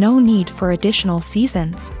 there was no need for additional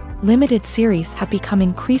seasons. Limited series have become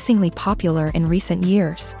increasingly popular in recent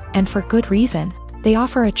years, and for good reason. They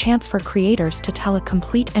offer a chance for creators to tell a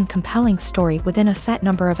complete and compelling story within a set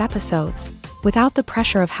number of episodes, without the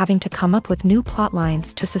pressure of having to come up with new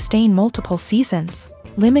plotlines to sustain multiple seasons.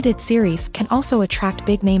 Limited series can also attract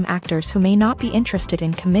big-name actors who may not be interested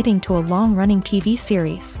in committing to a long-running TV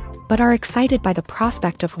series, but are excited by the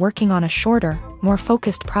prospect of working on a shorter, more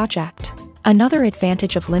focused project. Another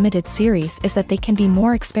advantage of limited series is that they can be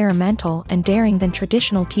more experimental and daring than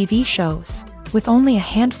traditional TV shows. With only a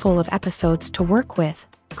handful of episodes to work with,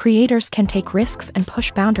 creators can take risks and push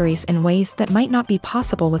boundaries in ways that might not be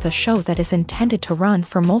possible with a show that is intended to run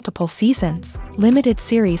for multiple seasons. Limited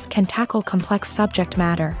series can tackle complex subject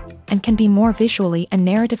matter, and can be more visually and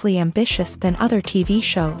narratively ambitious than other TV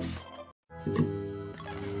shows.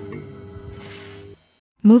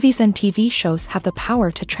 Movies and TV shows have the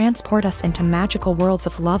power to transport us into magical worlds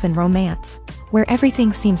of love and romance, where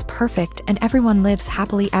everything seems perfect and everyone lives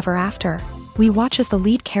happily ever after. We watch as the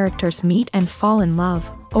lead characters meet and fall in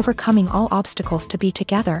love, overcoming all obstacles to be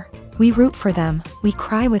together. We root for them, we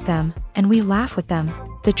cry with them, and we laugh with them.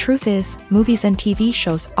 The truth is, movies and TV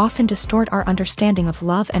shows often distort our understanding of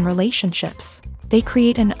love and relationships. They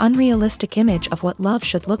create an unrealistic image of what love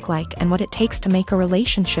should look like and what it takes to make a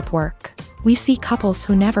relationship work. We see couples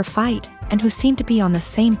who never fight, and who seem to be on the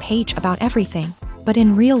same page about everything. But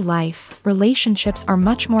in real life, relationships are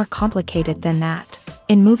much more complicated than that.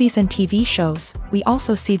 In movies and TV shows, we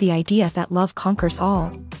also see the idea that love conquers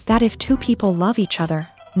all. That if two people love each other,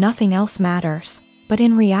 nothing else matters. But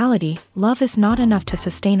in reality, love is not enough to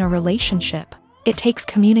sustain a relationship. It takes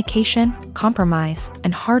communication, compromise,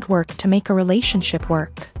 and hard work to make a relationship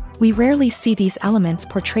work. We rarely see these elements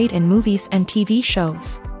portrayed in movies and TV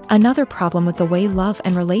shows. Another problem with the way love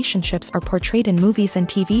and relationships are portrayed in movies and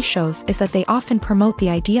TV shows is that they often promote the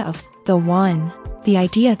idea of the one. The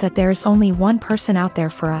idea that there is only one person out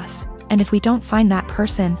there for us, and if we don't find that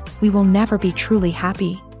person, we will never be truly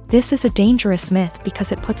happy. This is a dangerous myth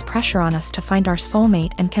because it puts pressure on us to find our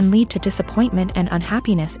soulmate and can lead to disappointment and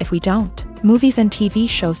unhappiness if we don't. Movies and TV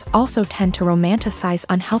shows also tend to romanticize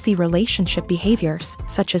unhealthy relationship behaviors,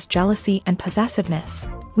 such as jealousy and possessiveness.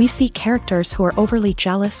 We see characters who are overly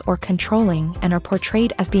jealous or controlling and are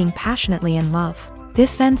portrayed as being passionately in love.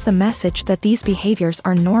 This sends the message that these behaviors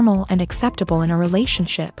are normal and acceptable in a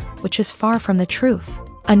relationship, which is far from the truth.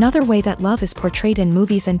 Another way that love is portrayed in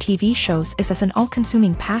movies and TV shows is as an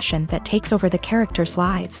all-consuming passion that takes over the characters'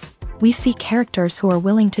 lives. We see characters who are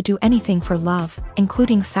willing to do anything for love,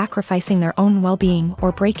 including sacrificing their own well-being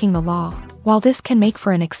or breaking the law. While this can make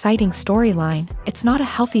for an exciting storyline, it's not a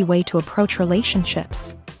healthy way to approach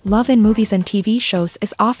relationships. Love in movies and TV shows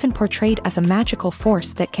is often portrayed as a magical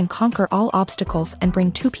force that can conquer all obstacles and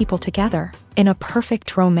bring two people together in a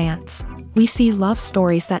perfect romance. We see love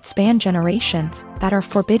stories that span generations, that are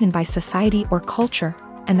forbidden by society or culture,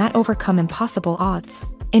 and that overcome impossible odds.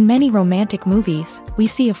 In many romantic movies, we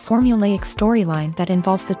see a formulaic storyline that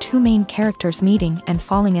involves the two main characters meeting and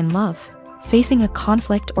falling in love, facing a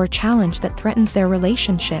conflict or challenge that threatens their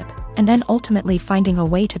relationship, and then ultimately finding a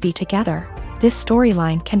way to be together. This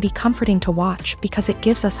storyline can be comforting to watch because it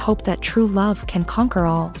gives us hope that true love can conquer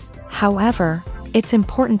all. However, it's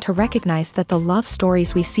important to recognize that the love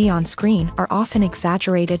stories we see on screen are often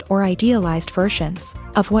exaggerated or idealized versions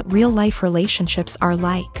of what real-life relationships are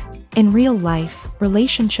like. In real life,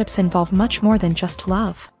 relationships involve much more than just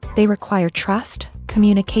love. They require trust,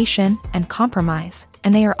 communication, and compromise,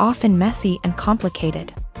 and they are often messy and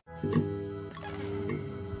complicated.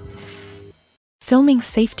 Filming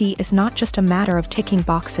safety is not just a matter of ticking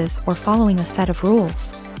boxes or following a set of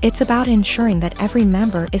rules. It's about ensuring that every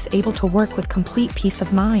member is able to work with complete peace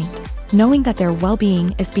of mind, knowing that their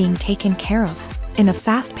well-being is being taken care of. In a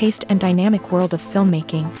fast-paced and dynamic world of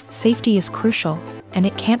filmmaking, safety is crucial, and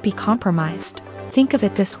it can't be compromised. Think of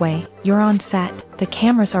it this way: you're on set, the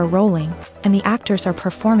cameras are rolling, and the actors are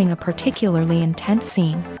performing a particularly intense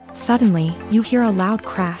scene. Suddenly, you hear a loud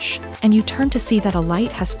crash, and you turn to see that a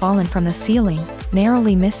light has fallen from the ceiling,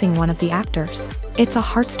 narrowly missing one of the actors. It's a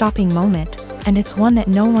heart-stopping moment, and it's one that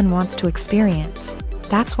no one wants to experience.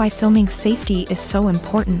 That's why filming safety is so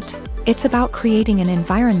important. It's about creating an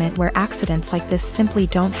environment where accidents like this simply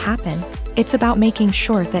don't happen. It's about making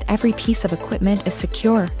sure that every piece of equipment is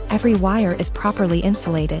secure, every wire is properly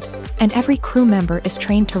insulated, and every crew member is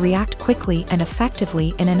trained to react quickly and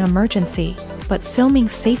effectively in an emergency. But filming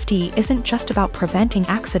safety isn't just about preventing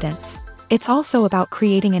accidents. It's also about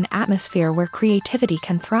creating an atmosphere where creativity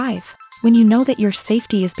can thrive. When you know that your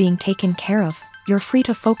safety is being taken care of, you're free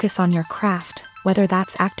to focus on your craft, whether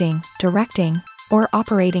that's acting, directing, or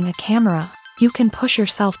operating a camera. You can push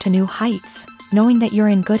yourself to new heights, knowing that you're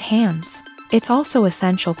in good hands. It's also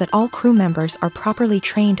essential that all crew members are properly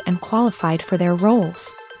trained and qualified for their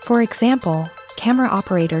roles. For example, camera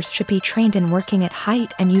operators should be trained in working at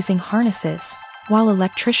height and using harnesses, while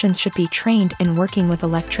electricians should be trained in working with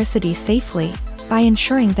electricity safely. By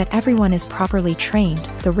ensuring that everyone is properly trained,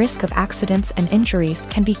 the risk of accidents and injuries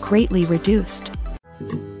can be greatly reduced.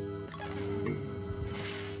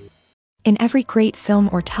 In every great film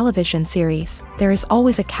or television series, there is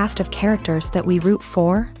always a cast of characters that we root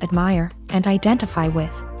for, admire, and identify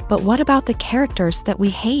with. But what about the characters that we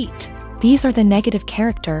hate? These are the negative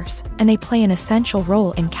characters, and they play an essential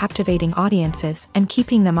role in captivating audiences and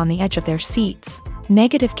keeping them on the edge of their seats.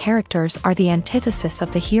 Negative characters are the antithesis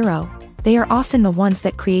of the hero. They are often the ones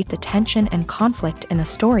that create the tension and conflict in the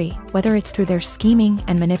story, whether it's through their scheming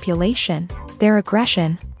and manipulation, their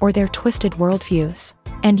aggression, or their twisted worldviews.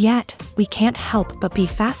 And yet, we can't help but be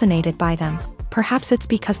fascinated by them. Perhaps it's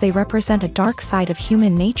because they represent a dark side of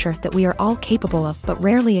human nature that we are all capable of but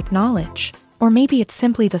rarely acknowledge. Or maybe it's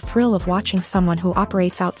simply the thrill of watching someone who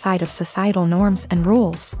operates outside of societal norms and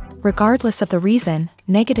rules. Regardless of the reason,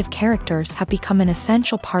 negative characters have become an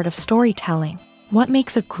essential part of storytelling. What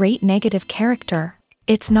makes a great negative character?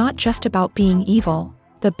 It's not just about being evil.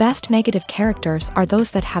 The best negative characters are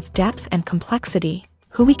those that have depth and complexity,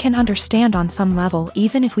 who we can understand on some level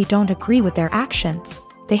even if we don't agree with their actions.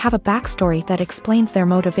 They have a backstory that explains their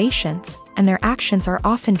motivations, and their actions are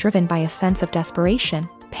often driven by a sense of desperation,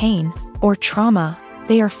 pain, or trauma.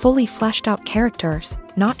 They are fully fleshed out characters,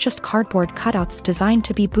 not just cardboard cutouts designed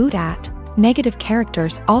to be booed at. Negative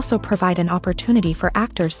characters also provide an opportunity for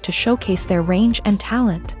actors to showcase their range and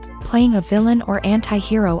talent. Playing a villain or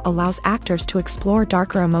anti-hero allows actors to explore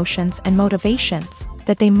darker emotions and motivations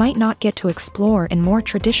that they might not get to explore in more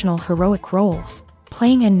traditional heroic roles.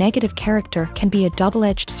 Playing a negative character can be a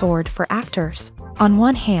double-edged sword for actors. On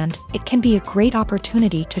one hand, it can be a great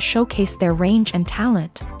opportunity to showcase their range and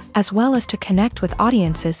talent, as well as to connect with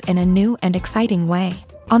audiences in a new and exciting way.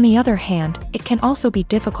 On the other hand, it can also be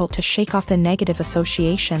difficult to shake off the negative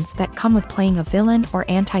associations that come with playing a villain or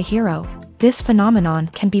anti-hero. This phenomenon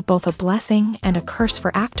can be both a blessing and a curse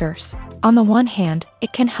for actors. On the one hand,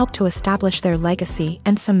 it can help to establish their legacy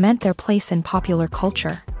and cement their place in popular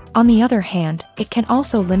culture. On the other hand, it can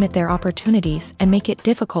also limit their opportunities and make it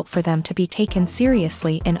difficult for them to be taken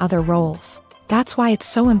seriously in other roles. That's why it's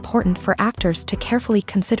so important for actors to carefully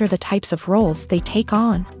consider the types of roles they take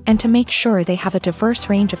on, and to make sure they have a diverse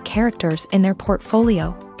range of characters in their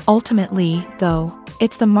portfolio. Ultimately, though,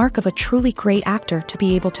 it's the mark of a truly great actor to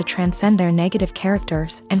be able to transcend their negative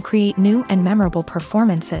characters and create new and memorable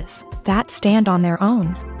performances that stand on their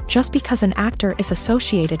own. Just because an actor is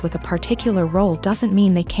associated with a particular role doesn't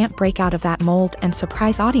mean they can't break out of that mold and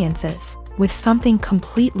surprise audiences with something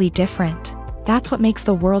completely different. That's what makes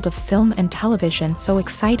the world of film and television so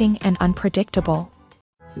exciting and unpredictable.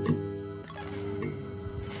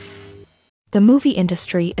 The movie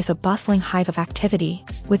industry is a bustling hive of activity,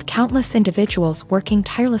 with countless individuals working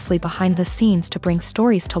tirelessly behind the scenes to bring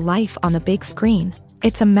stories to life on the big screen.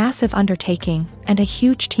 It's a massive undertaking, and a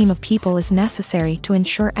huge team of people is necessary to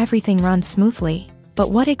ensure everything runs smoothly.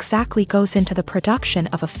 But what exactly goes into the production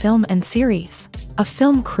of a film and series? A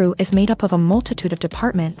film crew is made up of a multitude of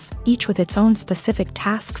departments, each with its own specific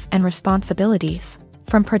tasks and responsibilities.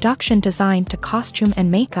 From production design to costume and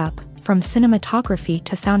makeup, from cinematography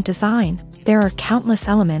to sound design, there are countless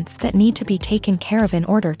elements that need to be taken care of in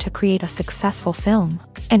order to create a successful film.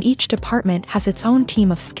 And each department has its own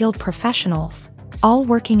team of skilled professionals, all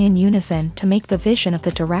working in unison to make the vision of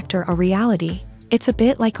the director a reality. It's a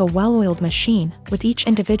bit like a well-oiled machine, with each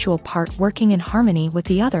individual part working in harmony with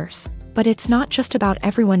the others. But it's not just about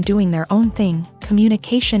everyone doing their own thing.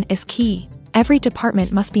 Communication is key. Every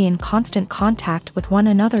department must be in constant contact with one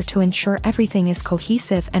another to ensure everything is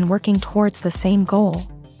cohesive and working towards the same goal.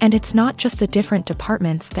 And it's not just the different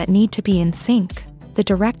departments that need to be in sync. The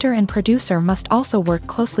director and producer must also work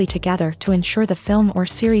closely together to ensure the film or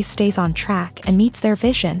series stays on track and meets their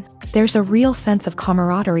vision. There's a real sense of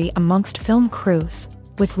camaraderie amongst film crews,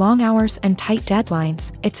 With long hours and tight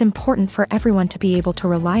deadlines, it's important for everyone to be able to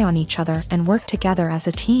rely on each other and work together as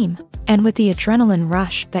a team. And with the adrenaline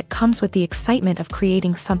rush that comes with the excitement of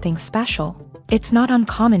creating something special, it's not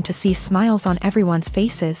uncommon to see smiles on everyone's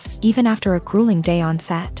faces, even after a grueling day on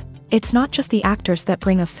set. It's not just the actors that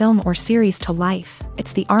bring a film or series to life,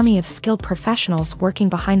 it's the army of skilled professionals working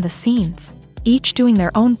behind the scenes, each doing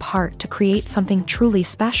their own part to create something truly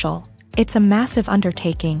special. It's a massive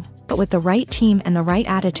undertaking, but with the right team and the right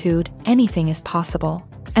attitude, anything is possible.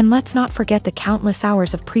 And let's not forget the countless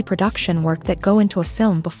hours of pre-production work that go into a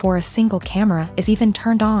film before a single camera is even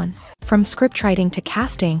turned on. From scriptwriting to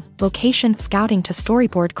casting, location scouting to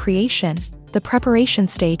storyboard creation, the preparation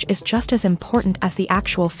stage is just as important as the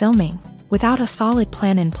actual filming. Without a solid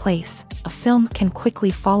plan in place, a film can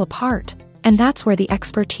quickly fall apart. And that's where the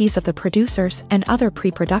expertise of the producers and other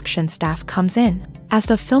pre-production staff comes in. As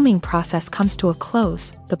the filming process comes to a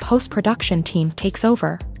close, the post-production team takes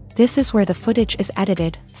over. This is where the footage is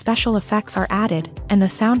edited, special effects are added, and the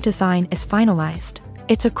sound design is finalized.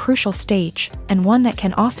 It's a crucial stage, and one that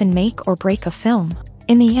can often make or break a film.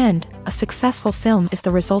 In the end, a successful film is the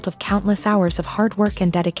result of countless hours of hard work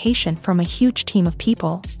and dedication from a huge team of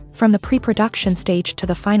people. From the pre-production stage to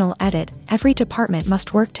the final edit, every department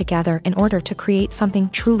must work together in order to create something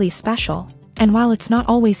truly special. And while it's not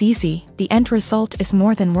always easy, the end result is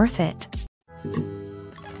more than worth it.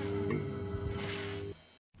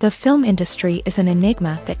 The film industry is an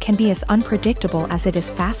enigma that can be as unpredictable as it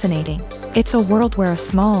is fascinating. It's a world where a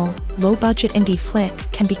small, low-budget indie flick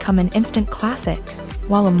can become an instant classic,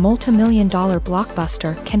 while a multi-million-dollar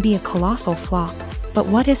blockbuster can be a colossal flop. But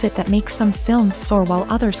what is it that makes some films soar while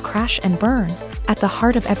others crash and burn? At the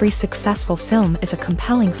heart of every successful film is a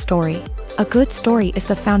compelling story. A good story is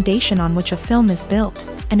the foundation on which a film is built,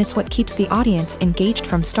 and it's what keeps the audience engaged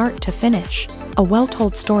from start to finish. A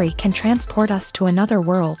well-told story can transport us to another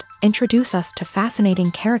world, introduce us to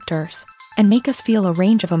fascinating characters, and make us feel a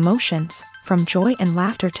range of emotions, from joy and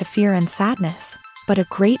laughter to fear and sadness. But a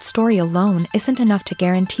great story alone isn't enough to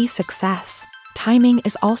guarantee success. Timing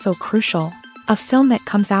is also crucial. A film that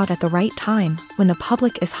comes out at the right time, when the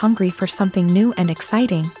public is hungry for something new and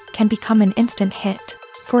exciting, can become an instant hit.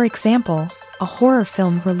 For example, a horror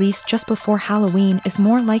film released just before Halloween is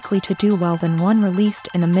more likely to do well than one released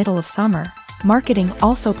in the middle of summer. Marketing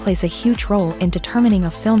also plays a huge role in determining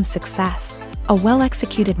a film's success. A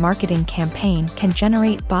well-executed marketing campaign can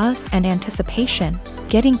generate buzz and anticipation,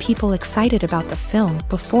 getting people excited about the film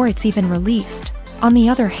before it's even released. On the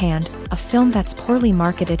other hand, a film that's poorly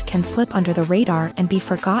marketed can slip under the radar and be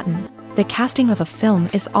forgotten. The casting of a film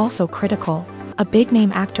is also critical. A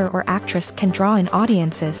big-name actor or actress can draw in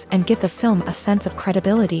audiences and give the film a sense of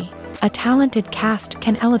credibility. A talented cast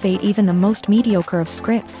can elevate even the most mediocre of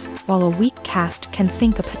scripts, while a weak cast can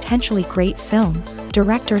sink a potentially great film.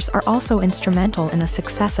 Directors are also instrumental in the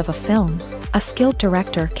success of a film. A skilled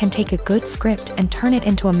director can take a good script and turn it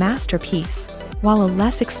into a masterpiece, while a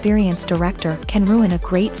less experienced director can ruin a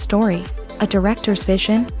great story. A director's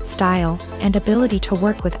vision, style, and ability to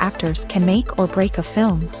work with actors can make or break a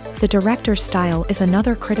film. The director's style is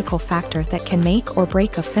another critical factor that can make or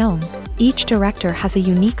break a film. Each director has a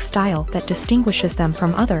unique style that distinguishes them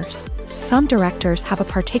from others. Some directors have a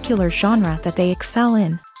particular genre that they excel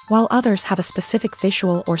in, while others have a specific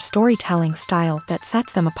visual or storytelling style that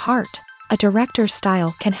sets them apart. A director's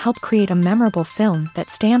style can help create a memorable film that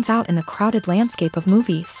stands out in the crowded landscape of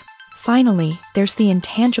movies. Finally, there's the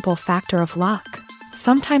intangible factor of luck.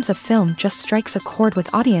 Sometimes a film just strikes a chord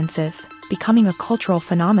with audiences, becoming a cultural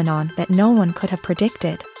phenomenon that no one could have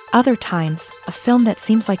predicted. Other times, a film that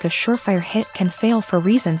seems like a surefire hit can fail for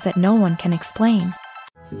reasons that no one can explain.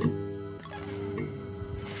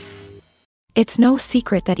 It's no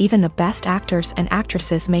secret that even the best actors and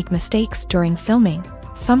actresses make mistakes during filming.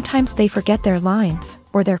 Sometimes they forget their lines,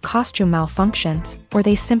 or their costume malfunctions, or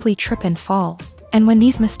they simply trip and fall. And when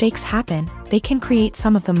these mistakes happen, they can create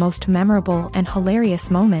some of the most memorable and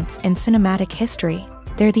hilarious moments in cinematic history.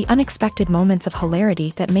 They're the unexpected moments of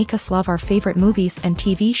hilarity that make us love our favorite movies and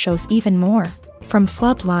TV shows even more. From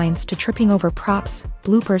flubbed lines to tripping over props,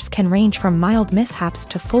 bloopers can range from mild mishaps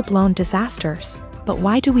to full-blown disasters. But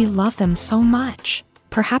why do we love them so much?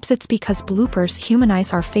 Perhaps it's because bloopers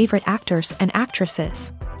humanize our favorite actors and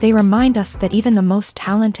actresses. They remind us that even the most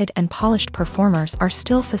talented and polished performers are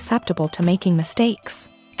still susceptible to making mistakes.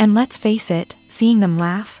 And let's face it, seeing them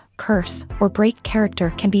laugh, curse, or break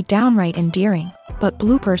character can be downright endearing. But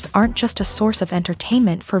bloopers aren't just a source of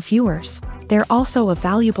entertainment for viewers. They're also a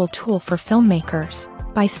valuable tool for filmmakers.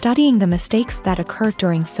 By studying the mistakes that occur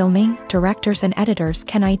during filming, directors and editors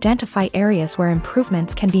can identify areas where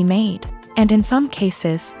improvements can be made. And in some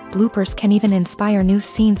cases, bloopers can even inspire new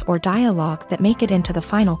scenes or dialogue that make it into the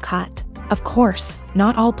final cut. Of course,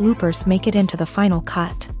 not all bloopers make it into the final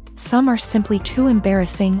cut. Some are simply too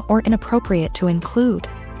embarrassing or inappropriate to include.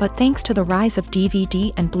 But thanks to the rise of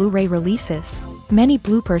DVD and Blu-ray releases, many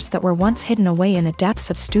bloopers that were once hidden away in the depths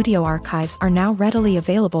of studio archives are now readily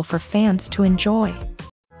available for fans to enjoy.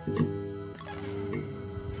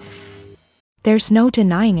 There's no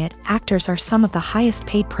denying it, actors are some of the highest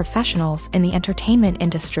paid professionals in the entertainment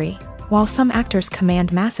industry. While some actors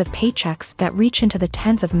command massive paychecks that reach into the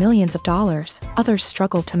tens of millions of dollars, others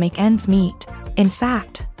struggle to make ends meet. In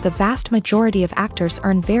fact, the vast majority of actors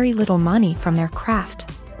earn very little money from their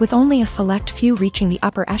craft, with only a select few reaching the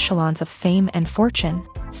upper echelons of fame and fortune.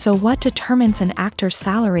 So what determines an actor's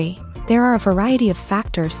salary? There are a variety of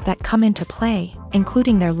factors that come into play,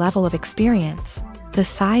 including their level of experience, the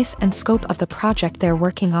size and scope of the project they're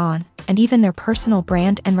working on, and even their personal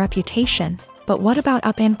brand and reputation. But what about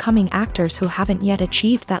up-and-coming actors who haven't yet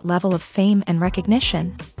achieved that level of fame and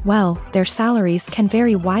recognition? Well, their salaries can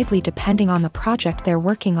vary widely depending on the project they're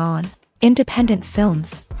working on. Independent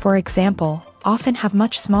films, for example, often have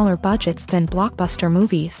much smaller budgets than blockbuster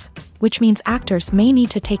movies, which means actors may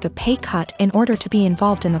need to take a pay cut in order to be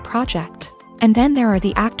involved in the project. And then there are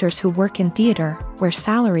the actors who work in theater, where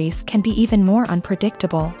salaries can be even more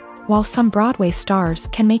unpredictable. While some Broadway stars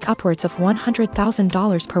can make upwards of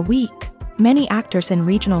 $100,000 per week, many actors in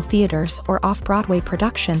regional theaters or off-Broadway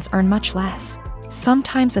productions earn much less,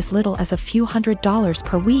 sometimes as little as a few $100s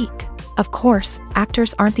per week. Of course,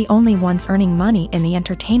 actors aren't the only ones earning money in the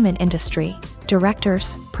entertainment industry.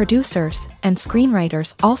 Directors, producers, and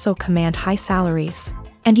screenwriters also command high salaries.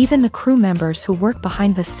 And even the crew members who work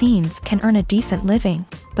behind the scenes can earn a decent living.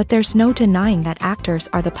 But there's no denying that actors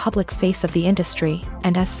are the public face of the industry,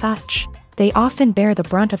 and as such, they often bear the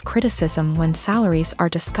brunt of criticism when salaries are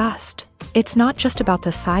discussed. It's not just about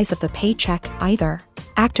the size of the paycheck, either.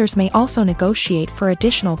 Actors may also negotiate for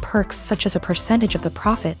additional perks such as a percentage of the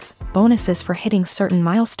profits, bonuses for hitting certain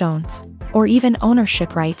milestones, or even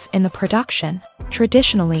ownership rights in the production.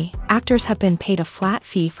 Traditionally, actors have been paid a flat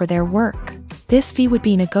fee for their work. This fee would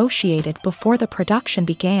be negotiated before the production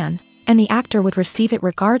began, and the actor would receive it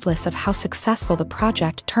regardless of how successful the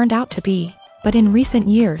project turned out to be. But in recent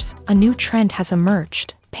years, a new trend has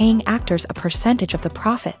emerged, paying actors a percentage of the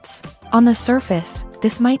profits. On the surface,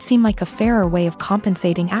 this might seem like a fairer way of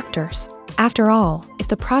compensating actors. After all, if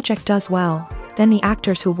the project does well, then the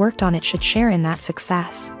actors who worked on it should share in that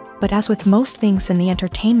success. But as with most things in the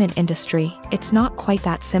entertainment industry, it's not quite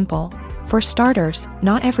that simple. For starters,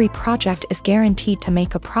 not every project is guaranteed to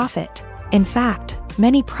make a profit. In fact,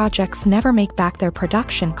 many projects never make back their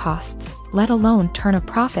production costs, let alone turn a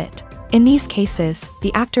profit. In these cases,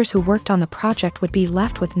 the actors who worked on the project would be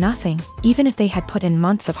left with nothing, even if they had put in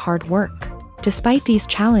months of hard work. Despite these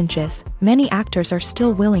challenges, many actors are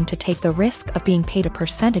still willing to take the risk of being paid a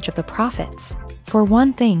percentage of the profits. For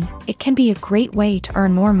one thing, it can be a great way to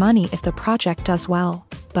earn more money if the project does well.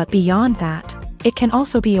 But beyond that, it can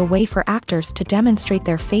also be a way for actors to demonstrate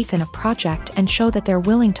their faith in a project and show that they're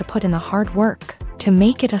willing to put in the hard work to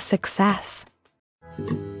make it a success.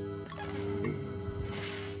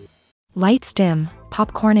 Lights dim,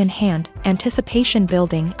 popcorn in hand, anticipation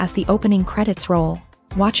building as the opening credits roll.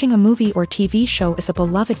 Watching a movie or TV show is a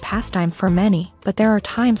beloved pastime for many, but there are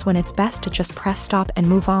times when it's best to just press stop and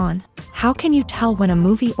move on. How can you tell when a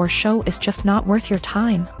movie or show is just not worth your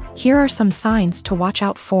time? Here are some signs to watch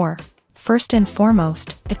out for. First and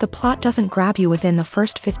foremost, if the plot doesn't grab you within the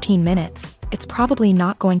first 15 minutes, it's probably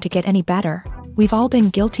not going to get any better. We've all been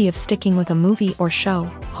guilty of sticking with a movie or show,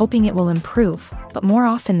 hoping it will improve, but more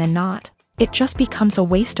often than not, it just becomes a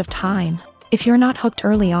waste of time. If you're not hooked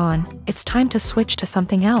early on, it's time to switch to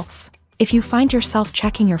something else. If you find yourself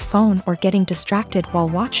checking your phone or getting distracted while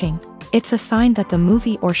watching, it's a sign that the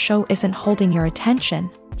movie or show isn't holding your attention.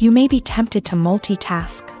 You may be tempted to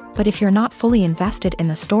multitask, but if you're not fully invested in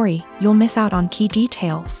the story, you'll miss out on key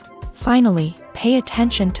details. Finally, pay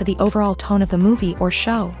attention to the overall tone of the movie or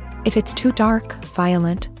show. If it's too dark,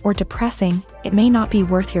 violent, or depressing, it may not be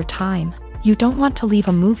worth your time. You don't want to leave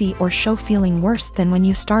a movie or show feeling worse than when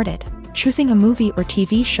you started. Choosing a movie or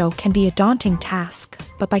TV show can be a daunting task,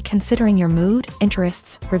 but by considering your mood,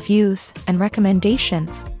 interests, reviews, and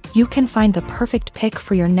recommendations, you can find the perfect pick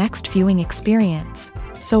for your next viewing experience.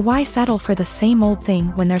 So why settle for the same old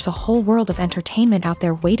thing when there's a whole world of entertainment out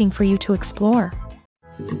there waiting for you to explore?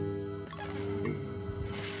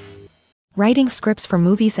 Writing scripts for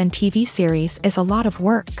movies and TV series is a lot of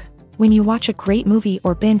work. When you watch a great movie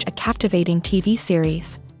or binge a captivating TV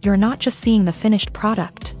series, you're not just seeing the finished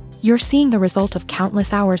product. You're seeing the result of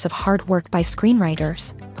countless hours of hard work by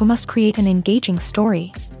screenwriters, who must create an engaging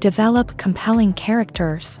story, develop compelling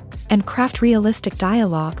characters, and craft realistic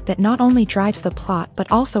dialogue that not only drives the plot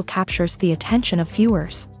but also captures the attention of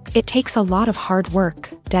viewers. It takes a lot of hard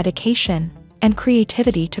work, dedication, and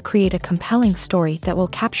creativity to create a compelling story that will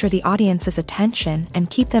capture the audience's attention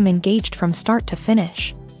and keep them engaged from start to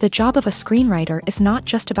finish. The job of a screenwriter is not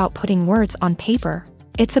just about putting words on paper.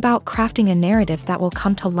 It's about crafting a narrative that will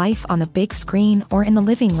come to life on the big screen or in the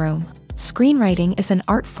living room. Screenwriting is an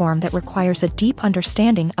art form that requires a deep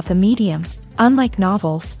understanding of the medium. Unlike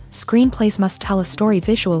novels, screenplays must tell a story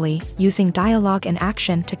visually, using dialogue and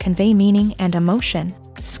action to convey meaning and emotion.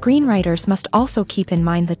 Screenwriters must also keep in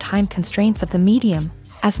mind the time constraints of the medium,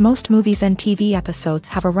 as most movies and TV episodes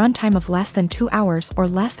have a runtime of less than 2 hours or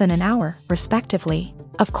less than an hour, respectively.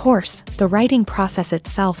 Of course, the writing process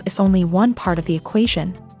itself is only one part of the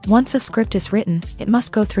equation. Once a script is written, it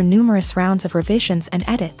must go through numerous rounds of revisions and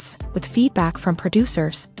edits, with feedback from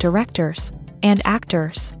producers, directors, and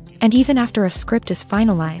actors. And even after a script is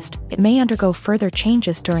finalized, it may undergo further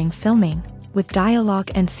changes during filming, with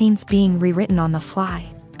dialogue and scenes being rewritten on the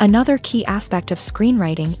fly. Another key aspect of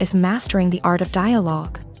screenwriting is mastering the art of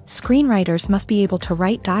dialogue. Screenwriters must be able to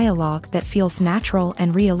write dialogue that feels natural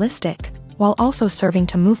and realistic, while also serving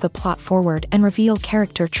to move the plot forward and reveal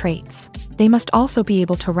character traits. They must also be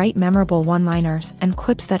able to write memorable one-liners and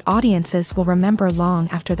quips that audiences will remember long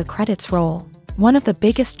after the credits roll. One of the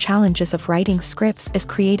biggest challenges of writing scripts is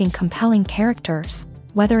creating compelling characters.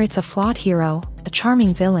 Whether it's a flawed hero, a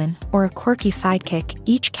charming villain, or a quirky sidekick,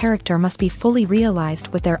 each character must be fully realized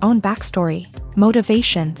with their own backstory,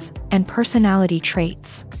 motivations, and personality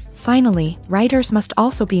traits. Finally, writers must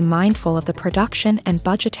also be mindful of the production and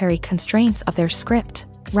budgetary constraints of their script.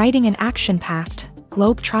 Writing an action-packed,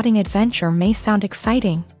 globe-trotting adventure may sound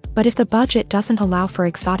exciting, but if the budget doesn't allow for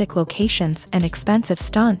exotic locations and expensive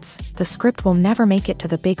stunts, the script will never make it to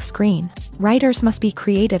the big screen. Writers must be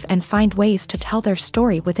creative and find ways to tell their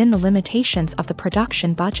story within the limitations of the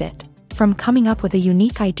production budget. From coming up with a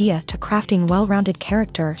unique idea to crafting well-rounded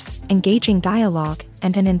characters, engaging dialogue,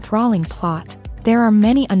 and an enthralling plot, there are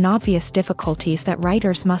many unobvious difficulties that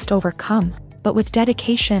writers must overcome, but with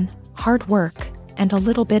dedication, hard work, and a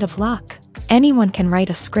little bit of luck, anyone can write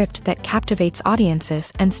a script that captivates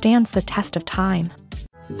audiences and stands the test of time.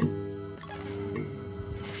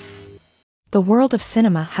 The world of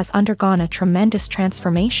cinema has undergone a tremendous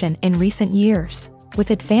transformation in recent years. With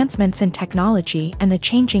advancements in technology and the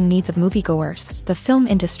changing needs of moviegoers, the film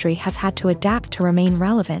industry has had to adapt to remain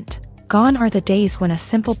relevant. Gone are the days when a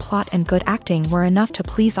simple plot and good acting were enough to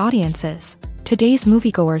please audiences. Today's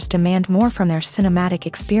moviegoers demand more from their cinematic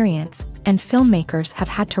experience, and filmmakers have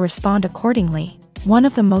had to respond accordingly. One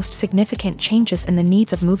of the most significant changes in the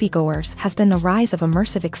needs of moviegoers has been the rise of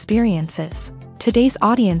immersive experiences. Today's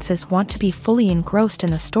audiences want to be fully engrossed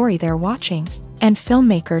in the story they're watching, and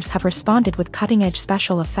filmmakers have responded with cutting-edge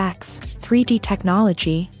special effects, 3D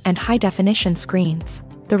technology, and high-definition screens.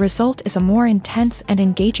 The result is a more intense and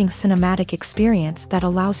engaging cinematic experience that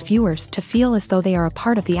allows viewers to feel as though they are a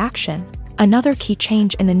part of the action. Another key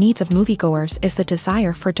change in the needs of moviegoers is the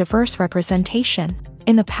desire for diverse representation.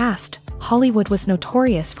 In the past, Hollywood was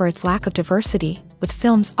notorious for its lack of diversity, with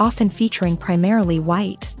films often featuring primarily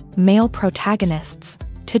white, male protagonists.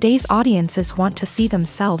 Today's audiences want to see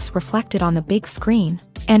themselves reflected on the big screen,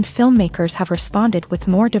 and filmmakers have responded with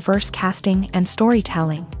more diverse casting and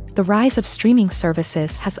storytelling. The rise of streaming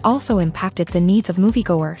services has also impacted the needs of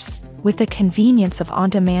moviegoers. With the convenience of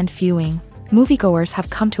on-demand viewing, moviegoers have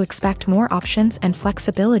come to expect more options and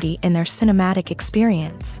flexibility in their cinematic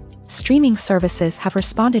experience. Streaming services have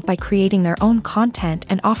responded by creating their own content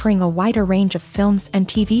and offering a wider range of films and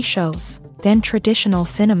TV shows than traditional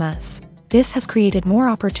cinemas. This has created more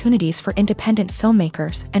opportunities for independent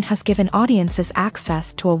filmmakers and has given audiences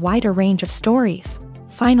access to a wider range of stories.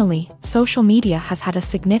 Finally, social media has had a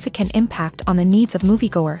significant impact on the needs of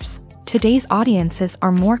moviegoers. Today's audiences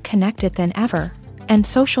are more connected than ever, and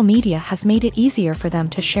social media has made it easier for them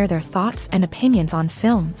to share their thoughts and opinions on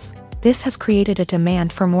films. This has created a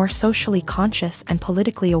demand for more socially conscious and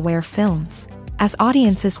politically aware films. As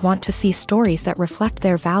audiences want to see stories that reflect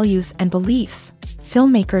their values and beliefs,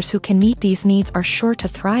 filmmakers who can meet these needs are sure to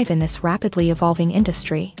thrive in this rapidly evolving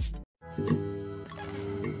industry.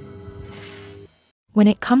 When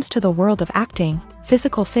it comes to the world of acting,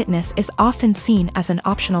 physical fitness is often seen as an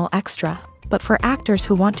optional extra. But for actors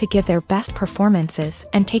who want to give their best performances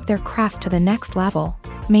and take their craft to the next level,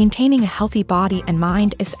 maintaining a healthy body and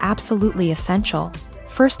mind is absolutely essential.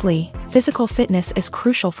 Firstly, physical fitness is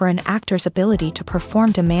crucial for an actor's ability to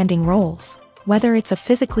perform demanding roles. Whether it's a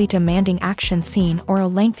physically demanding action scene or a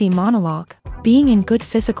lengthy monologue, being in good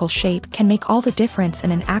physical shape can make all the difference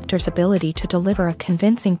in an actor's ability to deliver a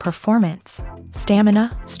convincing performance.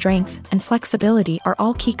 Stamina, strength, and flexibility are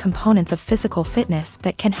all key components of physical fitness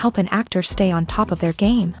that can help an actor stay on top of their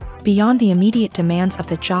game. Beyond the immediate demands of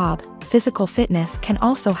the job, physical fitness can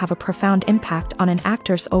also have a profound impact on an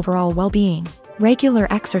actor's overall well-being. Regular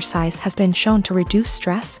exercise has been shown to reduce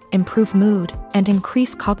stress, improve mood, and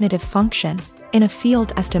increase cognitive function. In a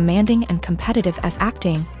field as demanding and competitive as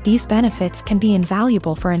acting, these benefits can be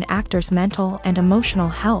invaluable for an actor's mental and emotional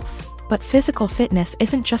health. But physical fitness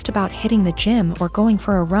isn't just about hitting the gym or going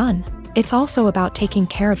for a run. It's also about taking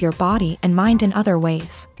care of your body and mind in other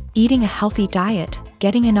ways. Eating a healthy diet,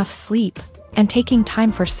 getting enough sleep, and taking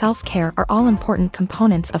time for self-care are all important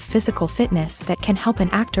components of physical fitness that can help an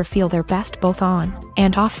actor feel their best both on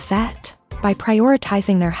and off set. By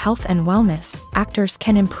prioritizing their health and wellness, actors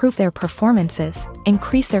can improve their performances,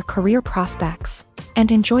 increase their career prospects,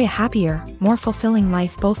 and enjoy a happier, more fulfilling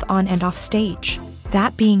life both on and off stage.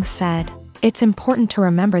 That being said, it's important to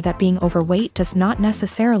remember that being overweight does not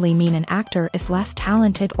necessarily mean an actor is less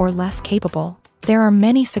talented or less capable. There are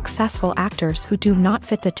many successful actors who do not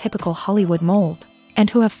fit the typical Hollywood mold, and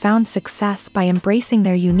who have found success by embracing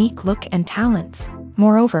their unique look and talents.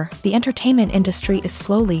 Moreover, the entertainment industry is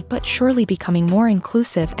slowly but surely becoming more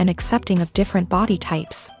inclusive and accepting of different body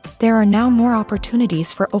types. There are now more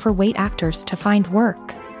opportunities for overweight actors to find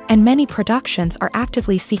work, and many productions are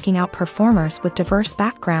actively seeking out performers with diverse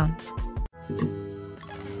backgrounds.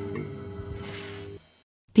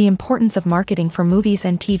 The importance of marketing for movies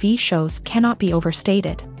and TV shows cannot be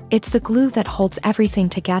overstated. It's the glue that holds everything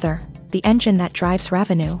together, the engine that drives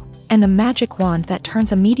revenue, and the magic wand that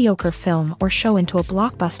turns a mediocre film or show into a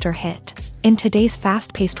blockbuster hit. In today's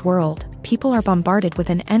fast-paced world, people are bombarded with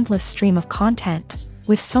an endless stream of content.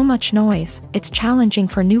 With so much noise, it's challenging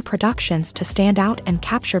for new productions to stand out and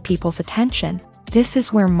capture people's attention. This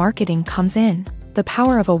is where marketing comes in. The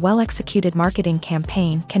power of a well-executed marketing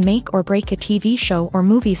campaign can make or break a TV show or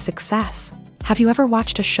movie's success. Have you ever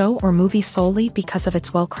watched a show or movie solely because of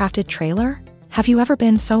its well-crafted trailer? Have you ever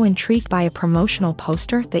been so intrigued by a promotional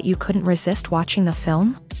poster that you couldn't resist watching the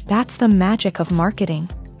film? That's the magic of marketing.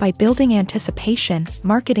 By building anticipation,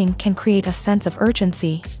 marketing can create a sense of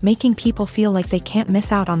urgency, making people feel like they can't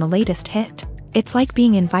miss out on the latest hit. It's like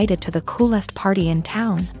being invited to the coolest party in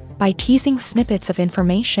town. By teasing snippets of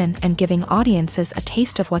information and giving audiences a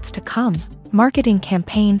taste of what's to come, marketing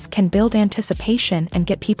campaigns can build anticipation and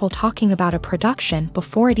get people talking about a production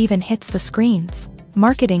before it even hits the screens.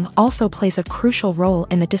 Marketing also plays a crucial role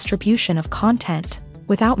in the distribution of content.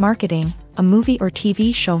 Without marketing, a movie or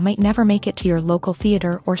TV show might never make it to your local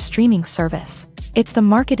theater or streaming service. It's the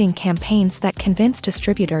marketing campaigns that convince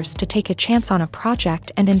distributors to take a chance on a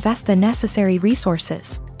project and invest the necessary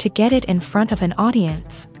resources to get it in front of an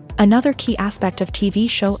audience. Another key aspect of TV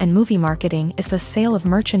show and movie marketing is the sale of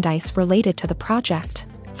merchandise related to the project.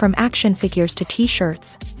 From action figures to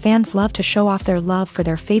t-shirts, fans love to show off their love for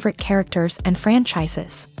their favorite characters and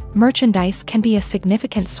franchises. Merchandise can be a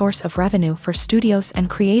significant source of revenue for studios and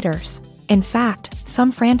creators. In fact,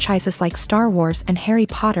 some franchises like Star Wars and Harry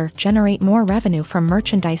Potter generate more revenue from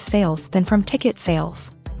merchandise sales than from ticket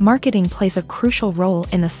sales. Marketing plays a crucial role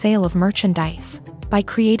in the sale of merchandise. By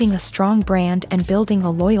creating a strong brand and building a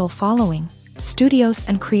loyal following, studios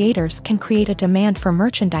and creators can create a demand for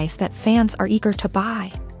merchandise that fans are eager to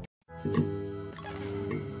buy.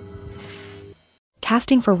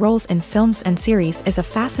 Casting for roles in films and series is a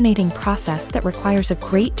fascinating process that requires a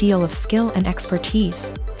great deal of skill and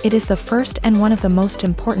expertise. It is the first and one of the most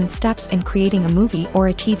important steps in creating a movie or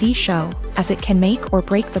a TV show, as it can make or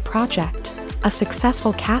break the project. A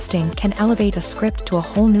successful casting can elevate a script to a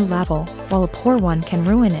whole new level, while a poor one can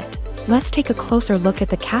ruin it. Let's take a closer look at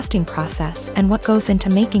the casting process and what goes into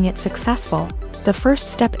making it successful. The first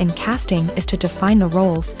step in casting is to define the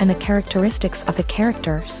roles and the characteristics of the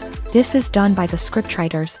characters. This is done by the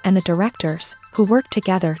scriptwriters and the directors, who work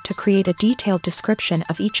together to create a detailed description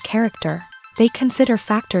of each character. They consider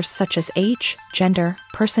factors such as age, gender,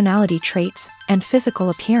 personality traits, and physical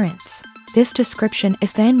appearance. This description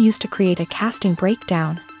is then used to create a casting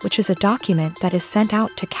breakdown, which is a document that is sent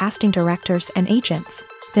out to casting directors and agents.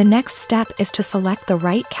 The next step is to select the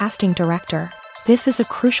right casting director. This is a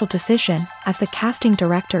crucial decision, as the casting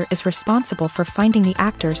director is responsible for finding the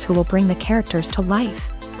actors who will bring the characters to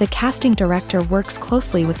life. The casting director works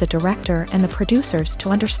closely with the director and the producers to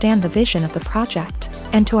understand the vision of the project,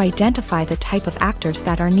 and to identify the type of actors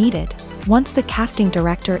that are needed. Once the casting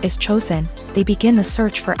director is chosen, they begin the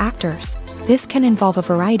search for actors. This can involve a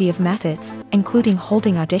variety of methods, including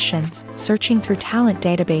holding auditions, searching through talent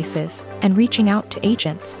databases, and reaching out to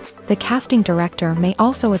agents. The casting director may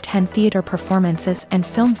also attend theater performances and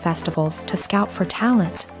film festivals to scout for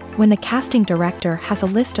talent. When the casting director has a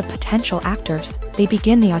list of potential actors, they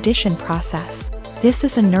begin the audition process. This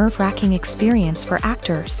is a nerve-wracking experience for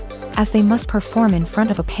actors, as they must perform in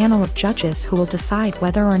front of a panel of judges who will decide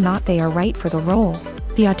whether or not they are right for the role.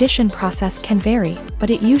 The audition process can vary, but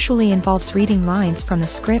it usually involves reading lines from the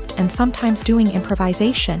script and sometimes doing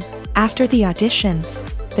improvisation. After the auditions,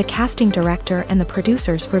 the casting director and the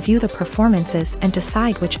producers review the performances and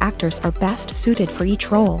decide which actors are best suited for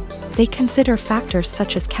each role. They consider factors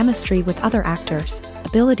such as chemistry with other actors,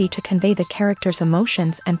 ability to convey the character's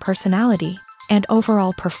emotions and personality, and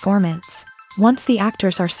overall performance. Once the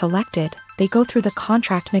actors are selected, they go through the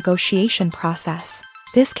contract negotiation process.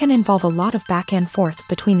 This can involve a lot of back and forth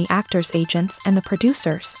between the actors' agents and the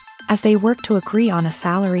producers, as they work to agree on a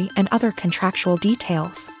salary and other contractual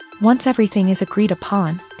details. Once everything is agreed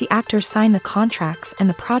upon, the actors sign the contracts and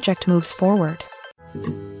the project moves forward.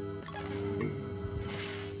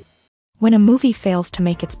 When a movie fails to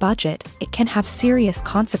make its budget, it can have serious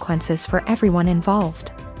consequences for everyone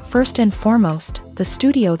involved. First and foremost, the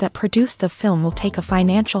studio that produced the film will take a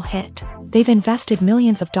financial hit. They've invested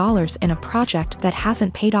millions of dollars in a project that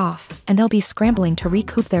hasn't paid off, and they'll be scrambling to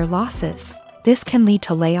recoup their losses. This can lead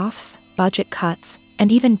to layoffs, budget cuts, and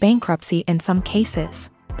even bankruptcy in some cases.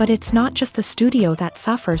 But it's not just the studio that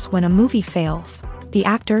suffers when a movie fails. The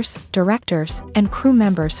actors, directors, and crew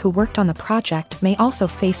members who worked on the project may also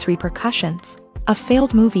face repercussions. A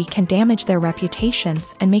failed movie can damage their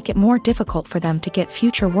reputations and make it more difficult for them to get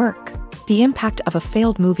future work. The impact of a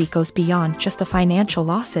failed movie goes beyond just the financial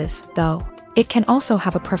losses, though. It can also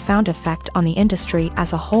have a profound effect on the industry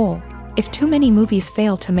as a whole. If too many movies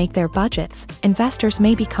fail to make their budgets, investors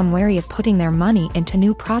may become wary of putting their money into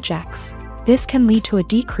new projects. This can lead to a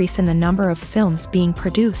decrease in the number of films being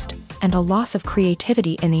produced, and a loss of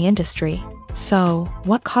creativity in the industry. So,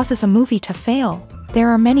 what causes a movie to fail? There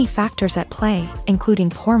are many factors at play, including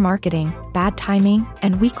poor marketing, bad timing,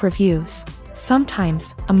 and weak reviews.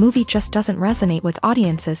 Sometimes, a movie just doesn't resonate with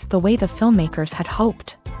audiences the way the filmmakers had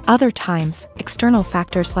hoped. Other times, external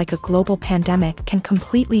factors like a global pandemic can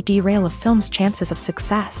completely derail a film's chances of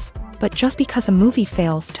success. But just because a movie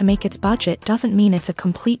fails to make its budget doesn't mean it's a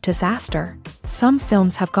complete disaster. Some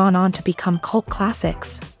films have gone on to become cult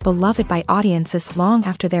classics, beloved by audiences long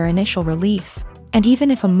after their initial release. And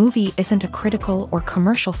even if a movie isn't a critical or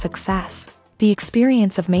commercial success, the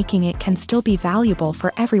experience of making it can still be valuable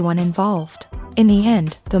for everyone involved. In the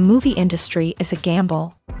end, the movie industry is a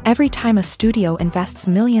gamble. Every time a studio invests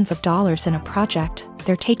millions of dollars in a project,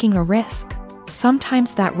 they're taking a risk.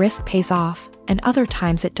 Sometimes that risk pays off, and other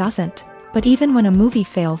times it doesn't. But even when a movie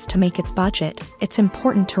fails to make its budget, it's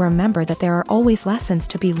important to remember that there are always lessons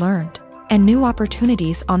to be learned, and new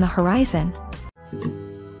opportunities on the horizon.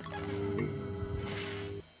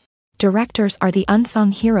 Directors are the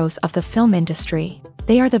unsung heroes of the film industry.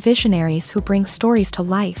 They are the visionaries who bring stories to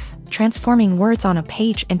life, transforming words on a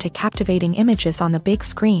page into captivating images on the big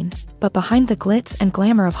screen. But behind the glitz and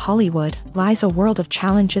glamour of Hollywood lies a world of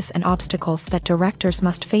challenges and obstacles that directors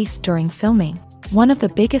must face during filming. One of the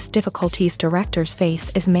biggest difficulties directors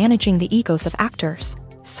face is managing the egos of actors.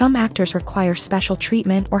 Some actors require special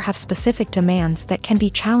treatment or have specific demands that can be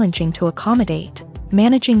challenging to accommodate.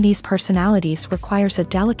 Managing these personalities requires a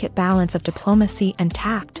delicate balance of diplomacy and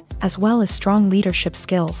tact, as well as strong leadership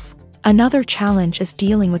skills. Another challenge is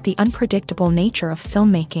dealing with the unpredictable nature of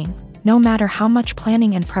filmmaking. No matter how much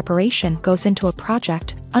planning and preparation goes into a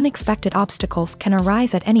project, unexpected obstacles can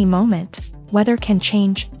arise at any moment. Weather can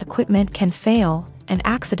change, equipment can fail, and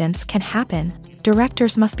accidents can happen.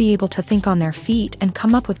 Directors must be able to think on their feet and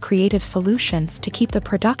come up with creative solutions to keep the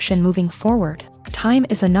production moving forward. Time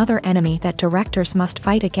is another enemy that directors must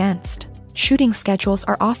fight against. Shooting schedules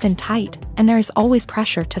are often tight, and there is always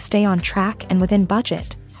pressure to stay on track and within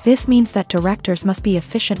budget. This means that directors must be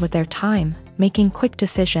efficient with their time, making quick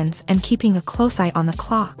decisions and keeping a close eye on the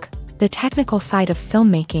clock. The technical side of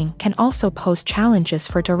filmmaking can also pose challenges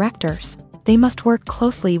for directors. They must work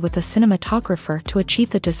closely with the cinematographer to achieve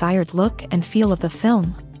the desired look and feel of the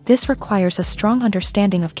film. This requires a strong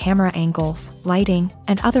understanding of camera angles, lighting,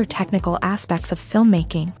 and other technical aspects of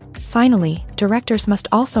filmmaking. Finally, directors must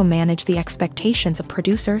also manage the expectations of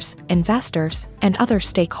producers, investors, and other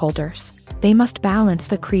stakeholders. They must balance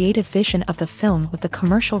the creative vision of the film with the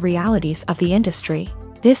commercial realities of the industry.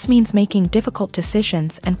 This means making difficult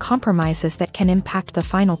decisions and compromises that can impact the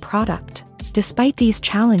final product. Despite these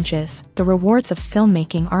challenges, the rewards of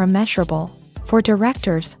filmmaking are immeasurable. For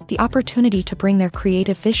directors, the opportunity to bring their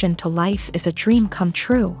creative vision to life is a dream come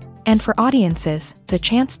true. And for audiences, the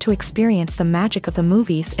chance to experience the magic of the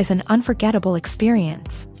movies is an unforgettable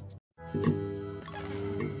experience.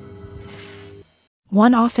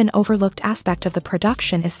 One often overlooked aspect of the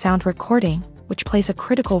production is sound recording, which plays a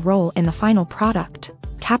critical role in the final product.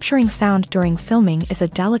 Capturing sound during filming is a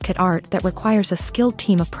delicate art that requires a skilled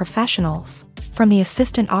team of professionals. From the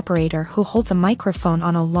assistant operator who holds a microphone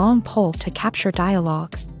on a long pole to capture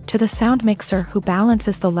dialogue, to the sound mixer who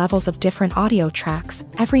balances the levels of different audio tracks,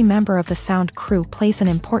 every member of the sound crew plays an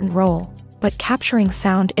important role. But capturing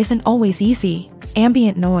sound isn't always easy.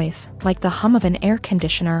 Ambient noise, like the hum of an air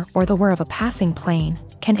conditioner or the whir of a passing plane,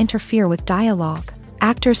 can interfere with dialogue.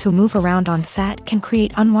 Actors who move around on set can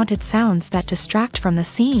create unwanted sounds that distract from the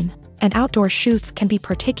scene. And outdoor shoots can be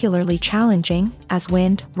particularly challenging, as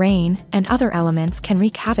wind, rain, and other elements can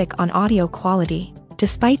wreak havoc on audio quality.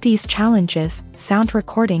 Despite these challenges, sound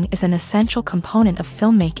recording is an essential component of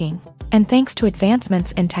filmmaking. And thanks to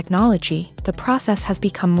advancements in technology, the process has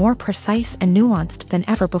become more precise and nuanced than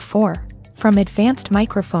ever before. From advanced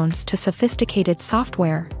microphones to sophisticated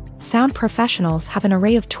software, sound professionals have an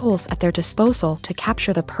array of tools at their disposal to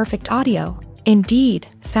capture the perfect audio. Indeed,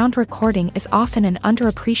 sound recording is often an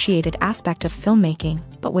underappreciated aspect of filmmaking,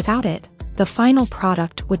 but without it, the final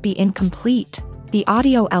product would be incomplete. The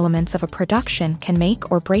audio elements of a production can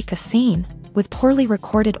make or break a scene, with poorly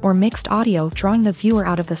recorded or mixed audio drawing the viewer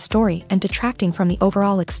out of the story and detracting from the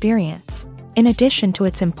overall experience. In addition to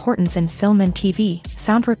its importance in film and TV,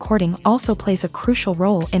 sound recording also plays a crucial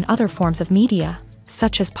role in other forms of media,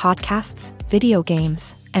 such as podcasts, video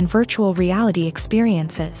games, and virtual reality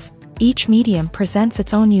experiences. Each medium presents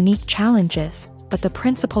its own unique challenges, but the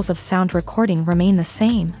principles of sound recording remain the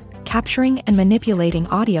same: capturing and manipulating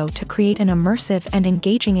audio to create an immersive and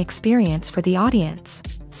engaging experience for the audience.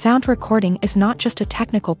 Sound recording is not just a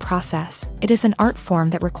technical process, it is an art form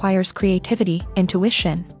that requires creativity,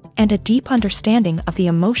 intuition, and a deep understanding of the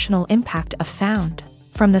emotional impact of sound.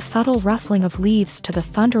 From the subtle rustling of leaves to the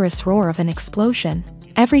thunderous roar of an explosion,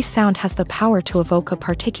 every sound has the power to evoke a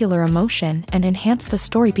particular emotion and enhance the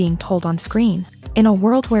story being told on screen. In a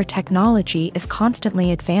world where technology is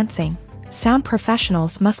constantly advancing, sound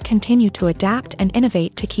professionals must continue to adapt and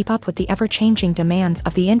innovate to keep up with the ever-changing demands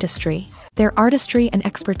of the industry. Their artistry and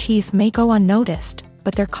expertise may go unnoticed,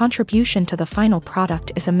 but their contribution to the final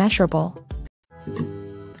product is immeasurable.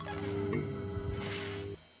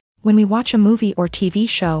 When we watch a movie or TV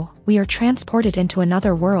show, we are transported into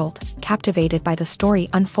another world, captivated by the story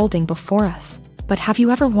unfolding before us. But have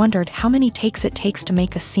you ever wondered how many takes it takes to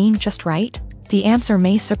make a scene just right? The answer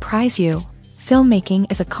may surprise you.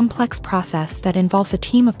 Filmmaking is a complex process that involves a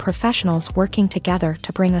team of professionals working together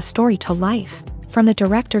to bring a story to life. From the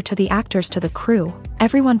director to the actors to the crew,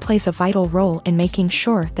 everyone plays a vital role in making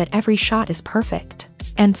sure that every shot is perfect.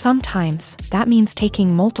 And sometimes, that means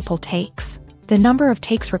taking multiple takes. The number of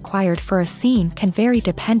takes required for a scene can vary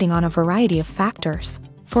depending on a variety of factors.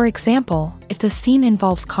 For example, if the scene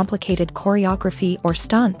involves complicated choreography or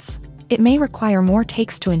stunts, it may require more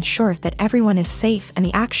takes to ensure that everyone is safe and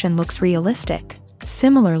the action looks realistic.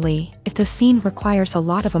 Similarly, if the scene requires a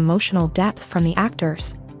lot of emotional depth from the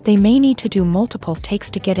actors, they may need to do multiple takes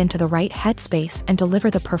to get into the right headspace and deliver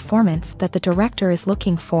the performance that the director is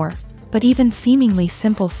looking for. But even seemingly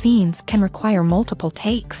simple scenes can require multiple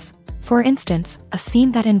takes. For instance, a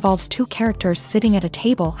scene that involves two characters sitting at a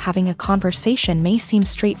table having a conversation may seem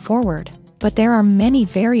straightforward, but there are many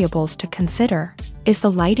variables to consider. Is the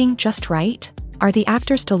lighting just right? Are the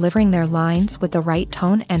actors delivering their lines with the right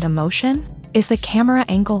tone and emotion? Is the camera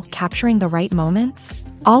angle capturing the right moments?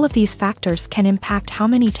 All of these factors can impact how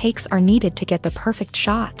many takes are needed to get the perfect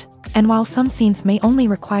shot. And while some scenes may only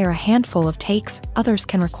require a handful of takes, others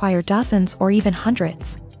can require dozens or even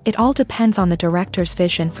hundreds. It all depends on the director's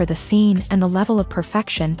vision for the scene and the level of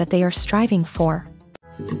perfection that they are striving for.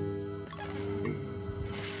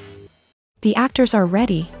 The actors are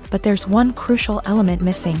ready, but there's one crucial element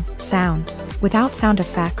missing: sound. Without sound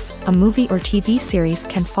effects, a movie or TV series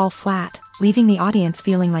can fall flat, leaving the audience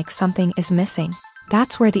feeling like something is missing.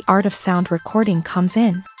 That's where the art of sound recording comes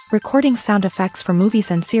in. Recording sound effects for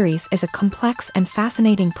movies and series is a complex and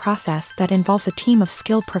fascinating process that involves a team of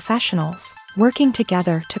skilled professionals working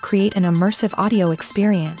together to create an immersive audio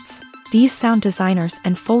experience. These sound designers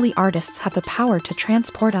and Foley artists have the power to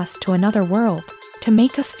transport us to another world, to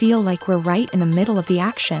make us feel like we're right in the middle of the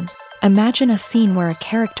action. Imagine a scene where a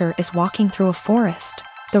character is walking through a forest.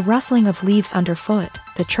 The rustling of leaves underfoot,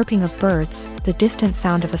 the chirping of birds, the distant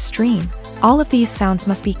sound of a stream. All of these sounds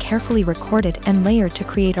must be carefully recorded and layered to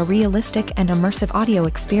create a realistic and immersive audio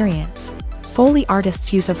experience. Foley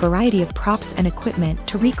artists use a variety of props and equipment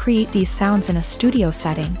to recreate these sounds in a studio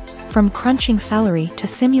setting, from crunching celery to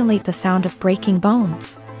simulate the sound of breaking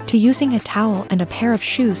bones, to using a towel and a pair of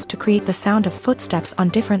shoes to create the sound of footsteps on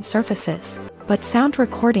different surfaces. But sound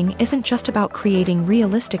recording isn't just about creating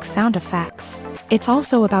realistic sound effects. It's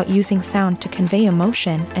also about using sound to convey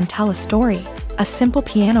emotion and tell a story. A simple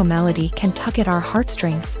piano melody can tug at our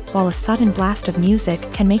heartstrings, while a sudden blast of music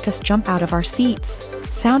can make us jump out of our seats.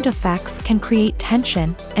 Sound effects can create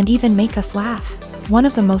tension and even make us laugh. One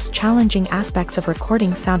of the most challenging aspects of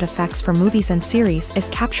recording sound effects for movies and series is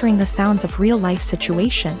capturing the sounds of real-life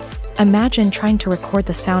situations. Imagine trying to record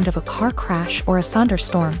the sound of a car crash or a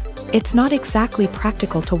thunderstorm. It's not exactly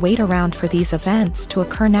practical to wait around for these events to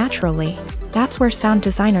occur naturally. That's where sound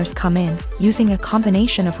designers come in, using a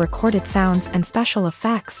combination of recorded sounds and special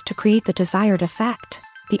effects to create the desired effect.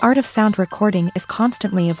 The art of sound recording is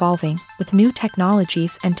constantly evolving, with new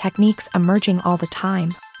technologies and techniques emerging all the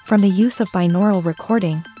time. From the use of binaural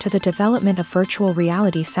recording to the development of virtual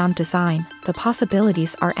reality sound design, the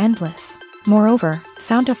possibilities are endless. Moreover,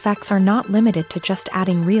 sound effects are not limited to just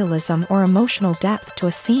adding realism or emotional depth to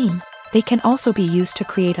a scene. They can also be used to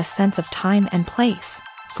create a sense of time and place.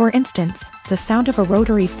 For instance, the sound of a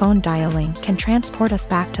rotary phone dialing can transport us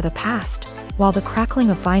back to the past, while the crackling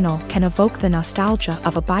of vinyl can evoke the nostalgia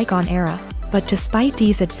of a bygone era. But despite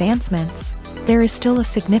these advancements, there is still a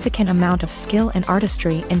significant amount of skill and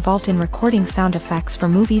artistry involved in recording sound effects for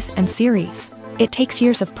movies and series. It takes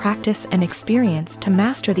years of practice and experience to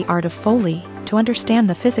master the art of Foley, to understand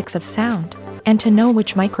the physics of sound, and to know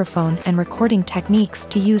which microphone and recording techniques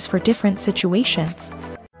to use for different situations.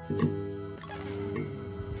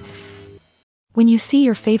 When you see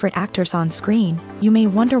your favorite actors on screen, you may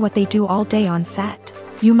wonder what they do all day on set.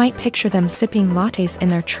 You might picture them sipping lattes in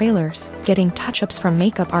their trailers, getting touch-ups from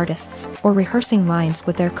makeup artists, or rehearsing lines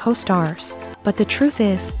with their co-stars. But the truth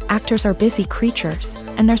is, actors are busy creatures,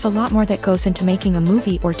 and there's a lot more that goes into making a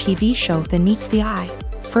movie or TV show than meets the eye.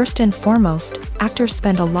 First and foremost, actors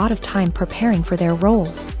spend a lot of time preparing for their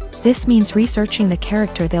roles. This means researching the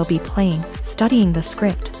character they'll be playing, studying the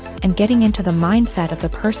script, and getting into the mindset of the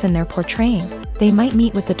person they're portraying. They might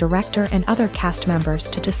meet with the director and other cast members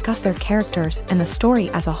to discuss their characters and the story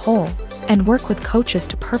as a whole, and work with coaches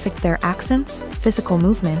to perfect their accents, physical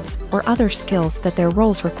movements, or other skills that their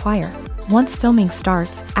roles require. Once filming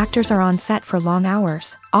starts, actors are on set for long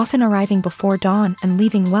hours, often arriving before dawn and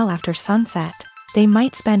leaving well after sunset. They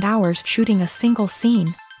might spend hours shooting a single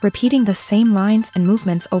scene, repeating the same lines and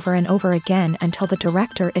movements over and over again until the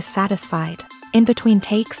director is satisfied. In between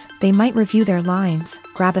takes, they might review their lines,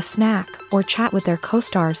 grab a snack, or chat with their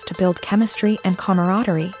co-stars to build chemistry and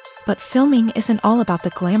camaraderie. But filming isn't all about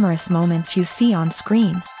the glamorous moments you see on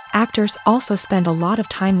screen. Actors also spend a lot of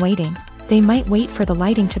time waiting. They might wait for the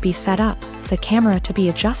lighting to be set up, the camera to be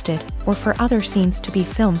adjusted, or for other scenes to be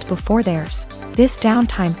filmed before theirs. This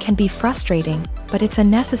downtime can be frustrating, but it's a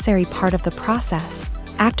necessary part of the process.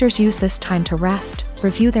 Actors use this time to rest,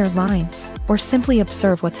 review their lines, or simply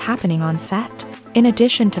observe what's happening on set. In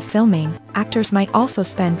addition to filming, actors might also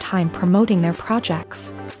spend time promoting their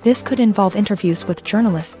projects. This could involve interviews with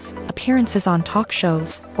journalists, appearances on talk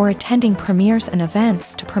shows, or attending premieres and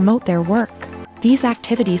events to promote their work. These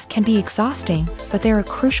activities can be exhausting, but they're a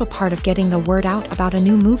crucial part of getting the word out about a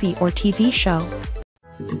new movie or TV show.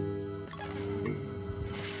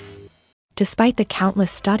 Despite the countless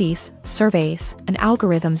studies, surveys, and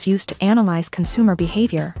algorithms used to analyze consumer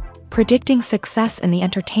behavior, predicting success in the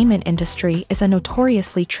entertainment industry is a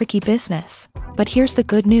notoriously tricky business. But here's the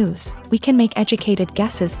good news: we can make educated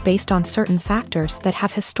guesses based on certain factors that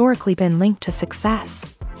have historically been linked to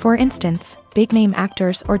success. For instance, big-name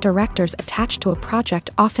actors or directors attached to a project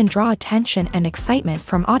often draw attention and excitement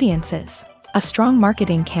from audiences. A strong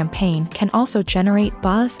marketing campaign can also generate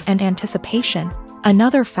buzz and anticipation.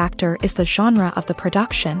 Another factor is the genre of the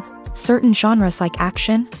production. Certain genres like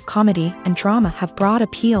action, comedy, and drama have broad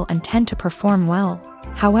appeal and tend to perform well.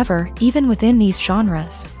 However, even within these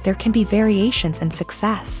genres, there can be variations in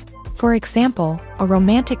success. For example, a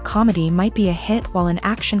romantic comedy might be a hit while an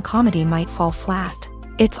action comedy might fall flat.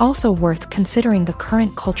 It's also worth considering the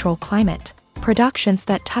current cultural climate. Productions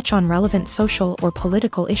that touch on relevant social or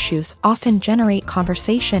political issues often generate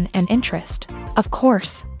conversation and interest. Of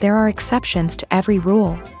course, there are exceptions to every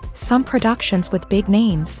rule. Some productions with big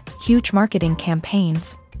names, huge marketing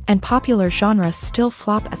campaigns, and popular genres still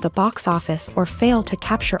flop at the box office or fail to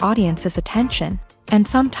capture audiences' attention. And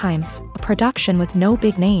sometimes, a production with no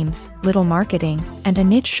big names, little marketing, and a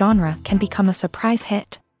niche genre can become a surprise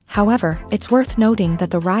hit. However, it's worth noting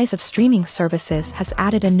that the rise of streaming services has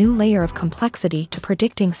added a new layer of complexity to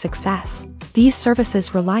predicting success. These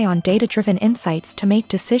services rely on data-driven insights to make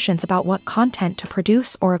decisions about what content to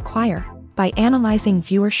produce or acquire. By analyzing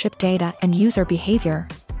viewership data and user behavior,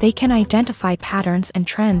 they can identify patterns and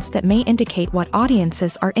trends that may indicate what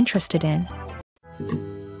audiences are interested in.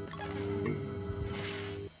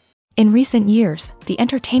 In recent years, the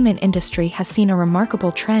entertainment industry has seen a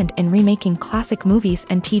remarkable trend in remaking classic movies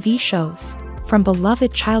and TV shows. From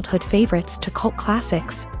beloved childhood favorites to cult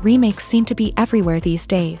classics, remakes seem to be everywhere these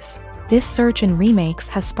days. This surge in remakes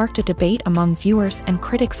has sparked a debate among viewers and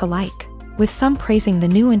critics alike, with some praising the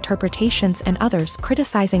new interpretations and others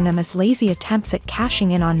criticizing them as lazy attempts at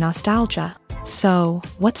cashing in on nostalgia. So,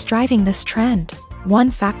 what's driving this trend? One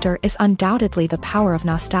factor is undoubtedly the power of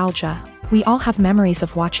nostalgia. We all have memories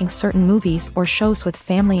of watching certain movies or shows with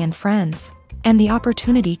family and friends, and the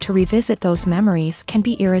opportunity to revisit those memories can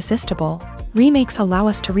be irresistible. Remakes allow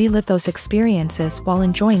us to relive those experiences while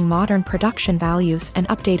enjoying modern production values and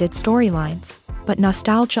updated storylines. But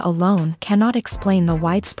nostalgia alone cannot explain the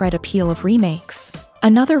widespread appeal of remakes.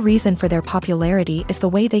 Another reason for their popularity is the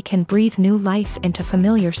way they can breathe new life into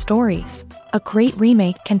familiar stories. A great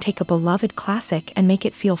remake can take a beloved classic and make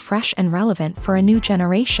it feel fresh and relevant for a new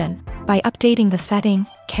generation. By updating the setting,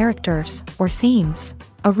 characters, or themes,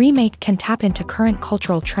 a remake can tap into current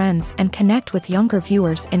cultural trends and connect with younger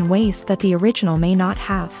viewers in ways that the original may not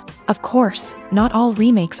have. Of course, not all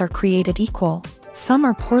remakes are created equal. Some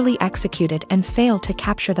are poorly executed and fail to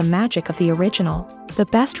capture the magic of the original. The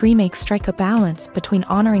best remakes strike a balance between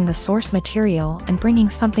honoring the source material and bringing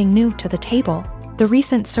something new to the table. The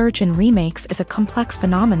recent surge in remakes is a complex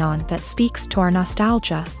phenomenon that speaks to our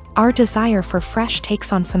nostalgia, our desire for fresh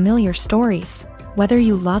takes on familiar stories. Whether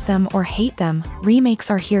you love them or hate them,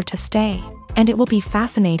 remakes are here to stay, and it will be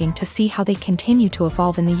fascinating to see how they continue to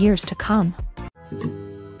evolve in the years to come.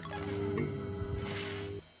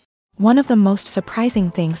 One of the most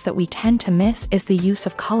surprising things that we tend to miss is the use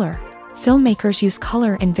of color. Filmmakers use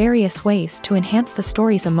color in various ways to enhance the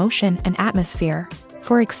story's emotion and atmosphere.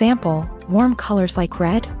 For example, warm colors like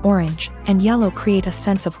red, orange, and yellow create a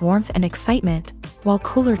sense of warmth and excitement, while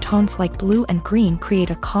cooler tones like blue and green create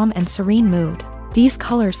a calm and serene mood. These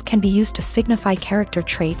colors can be used to signify character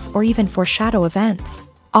traits or even foreshadow events.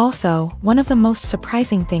 Also, one of the most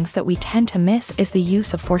surprising things that we tend to miss is the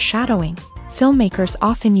use of foreshadowing. Filmmakers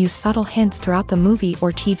often use subtle hints throughout the movie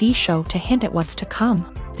or TV show to hint at what's to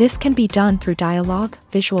come. This can be done through dialogue,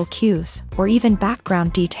 visual cues, or even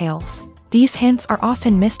background details. These hints are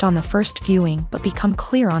often missed on the first viewing but become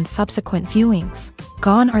clear on subsequent viewings.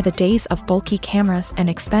 Gone are the days of bulky cameras and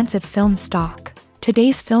expensive film stock.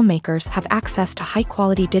 Today's filmmakers have access to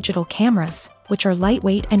high-quality digital cameras, which are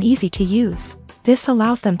lightweight and easy to use. This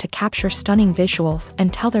allows them to capture stunning visuals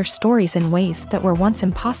and tell their stories in ways that were once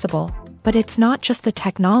impossible. But it's not just the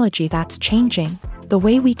technology that's changing. The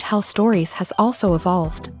way we tell stories has also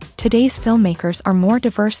evolved. Today's filmmakers are more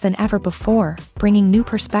diverse than ever before, bringing new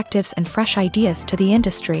perspectives and fresh ideas to the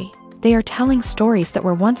industry. They are telling stories that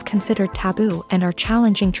were once considered taboo and are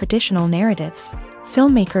challenging traditional narratives.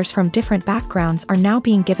 Filmmakers from different backgrounds are now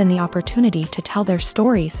being given the opportunity to tell their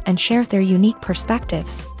stories and share their unique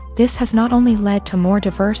perspectives. This has not only led to more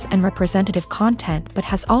diverse and representative content but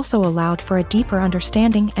has also allowed for a deeper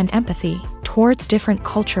understanding and empathy towards different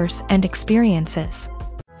cultures and experiences.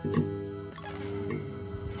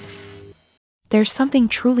 There's something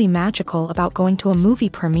truly magical about going to a movie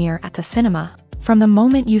premiere at the cinema. From the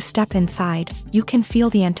moment you step inside, you can feel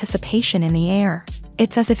the anticipation in the air.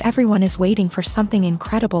 It's as if everyone is waiting for something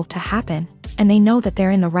incredible to happen, and they know that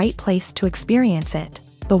they're in the right place to experience it.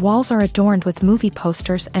 The walls are adorned with movie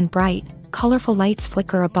posters and bright, colorful lights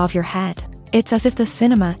flicker above your head. It's as if the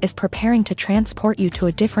cinema is preparing to transport you to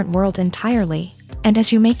a different world entirely. And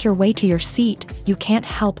as you make your way to your seat, you can't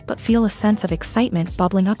help but feel a sense of excitement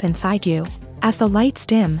bubbling up inside you. As the lights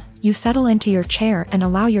dim, you settle into your chair and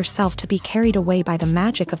allow yourself to be carried away by the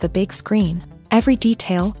magic of the big screen. Every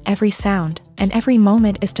detail, every sound, and every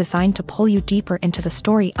moment is designed to pull you deeper into the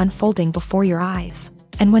story unfolding before your eyes.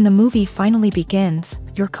 And when the movie finally begins,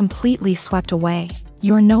 you're completely swept away.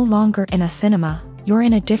 You're no longer in a cinema, you're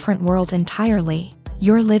in a different world entirely.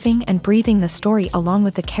 You're living and breathing the story along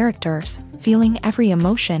with the characters, feeling every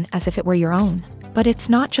emotion as if it were your own. But it's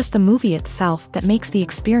not just the movie itself that makes the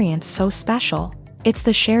experience so special. It's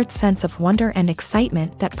the shared sense of wonder and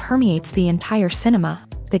excitement that permeates the entire cinema.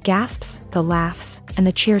 The gasps, the laughs, and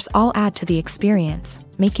the cheers all add to the experience,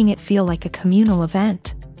 making it feel like a communal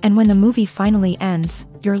event. And when the movie finally ends,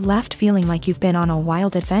 you're left feeling like you've been on a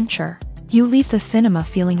wild adventure. You leave the cinema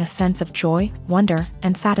feeling a sense of joy, wonder,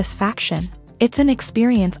 and satisfaction. It's an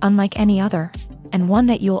experience unlike any other, and one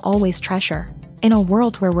that you'll always treasure. In a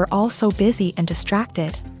world where we're all so busy and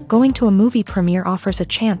distracted, going to a movie premiere offers a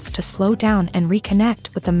chance to slow down and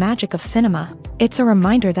reconnect with the magic of cinema. It's a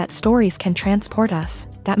reminder that stories can transport us,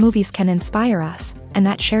 that movies can inspire us, and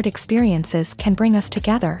that shared experiences can bring us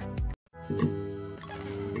together.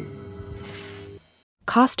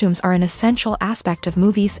 Costumes are an essential aspect of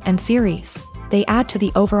movies and series. They add to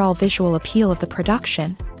the overall visual appeal of the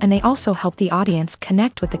production, and they also help the audience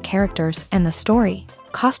connect with the characters and the story.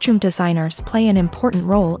 Costume designers play an important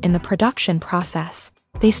role in the production process.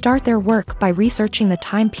 They start their work by researching the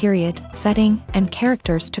time period, setting, and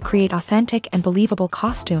characters to create authentic and believable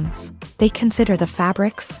costumes. They consider the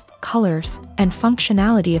fabrics, colors, and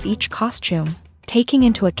functionality of each costume, taking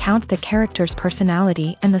into account the character's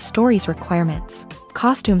personality and the story's requirements.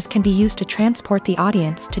 Costumes can be used to transport the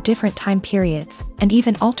audience to different time periods and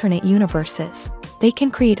even alternate universes. They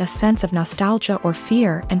can create a sense of nostalgia or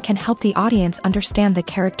fear and can help the audience understand the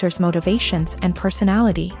character's motivations and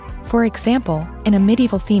personality. For example, in a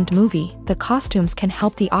medieval-themed movie, the costumes can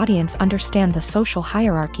help the audience understand the social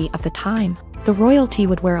hierarchy of the time. The royalty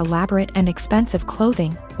would wear elaborate and expensive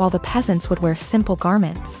clothing, while the peasants would wear simple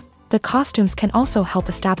garments. The costumes can also help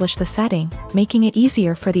establish the setting, making it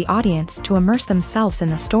easier for the audience to immerse themselves in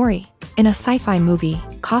the story. In a sci-fi movie,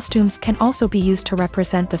 costumes can also be used to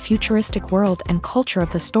represent the futuristic world and culture of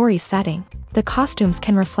the story's setting. The costumes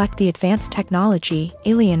can reflect the advanced technology,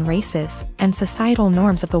 alien races, and societal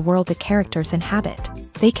norms of the world the characters inhabit.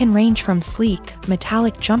 They can range from sleek,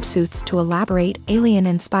 metallic jumpsuits to elaborate,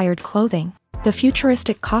 alien-inspired clothing. The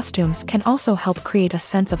futuristic costumes can also help create a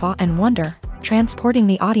sense of awe and wonder, transporting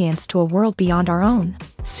the audience to a world beyond our own.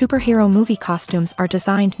 Superhero movie costumes are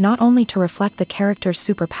designed not only to reflect the character's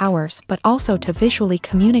superpowers but also to visually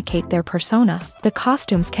communicate their persona. The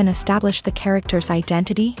costumes can establish the character's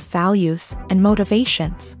identity, values, and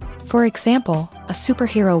motivations. For example, a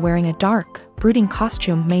superhero wearing a dark, brooding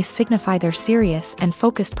costume may signify their serious and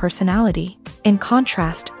focused personality. In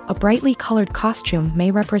contrast, a brightly colored costume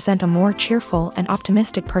may represent a more cheerful and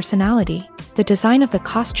optimistic personality. The design of the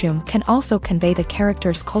costume can also convey the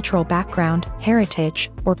character's cultural background,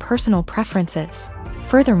 heritage, or personal preferences.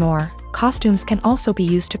 Furthermore, costumes can also be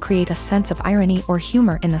used to create a sense of irony or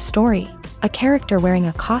humor in the story. A character wearing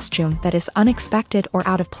a costume that is unexpected or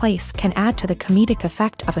out of place can add to the comedic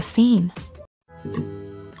effect of a scene.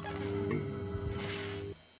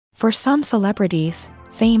 For some celebrities,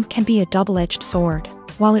 fame can be a double-edged sword.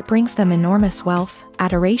 While it brings them enormous wealth,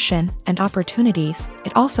 adoration, and opportunities,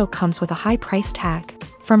 it also comes with a high price tag.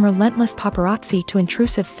 From relentless paparazzi to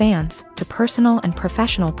intrusive fans, to personal and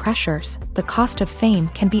professional pressures, the cost of fame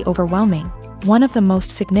can be overwhelming. One of the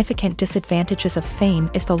most significant disadvantages of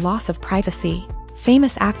fame is the loss of privacy.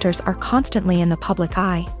 Famous actors are constantly in the public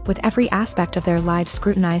eye, with every aspect of their lives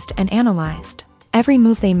scrutinized and analyzed. Every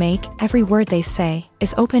move they make, every word they say,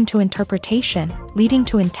 is open to interpretation, leading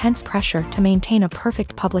to intense pressure to maintain a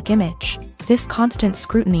perfect public image. This constant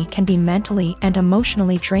scrutiny can be mentally and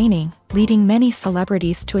emotionally draining, leading many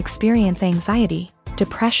celebrities to experience anxiety,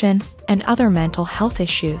 depression, and other mental health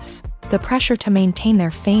issues. The pressure to maintain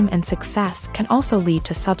their fame and success can also lead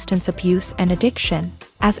to substance abuse and addiction,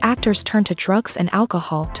 as actors turn to drugs and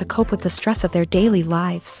alcohol to cope with the stress of their daily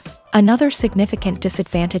lives. Another significant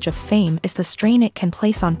disadvantage of fame is the strain it can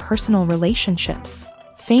place on personal relationships.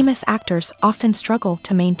 Famous actors often struggle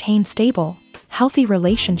to maintain stable, healthy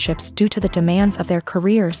relationships due to the demands of their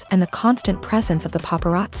careers and the constant presence of the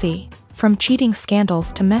paparazzi. From cheating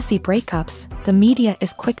scandals to messy breakups, the media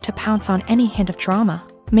is quick to pounce on any hint of drama,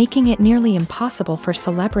 making it nearly impossible for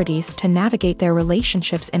celebrities to navigate their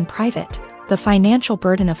relationships in private. The financial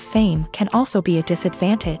burden of fame can also be a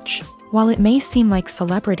disadvantage. While it may seem like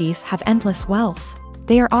celebrities have endless wealth,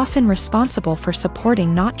 they are often responsible for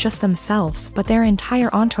supporting not just themselves but their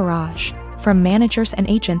entire entourage. From managers and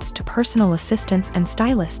agents to personal assistants and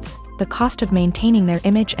stylists, the cost of maintaining their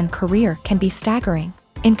image and career can be staggering.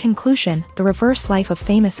 In conclusion, the reverse life of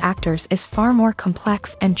famous actors is far more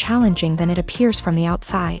complex and challenging than it appears from the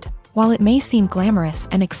outside. While it may seem glamorous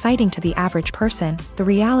and exciting to the average person, the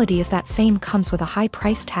reality is that fame comes with a high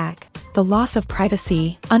price tag. The loss of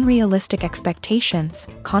privacy, unrealistic expectations,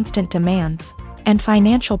 constant demands, and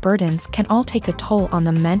financial burdens can all take a toll on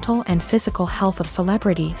the mental and physical health of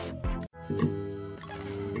celebrities.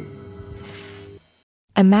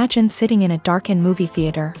 Imagine sitting in a darkened movie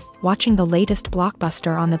theater, watching the latest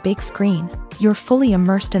blockbuster on the big screen. You're fully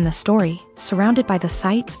immersed in the story, surrounded by the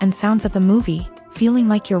sights and sounds of the movie, feeling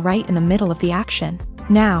like you're right in the middle of the action.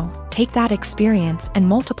 Now, take that experience and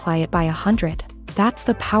multiply it by 100. That's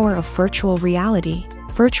the power of virtual reality.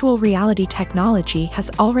 Virtual reality technology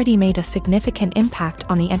has already made a significant impact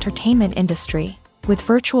on the entertainment industry. With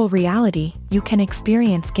virtual reality, you can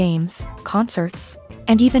experience games, concerts,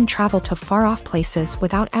 and even travel to far-off places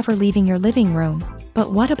without ever leaving your living room.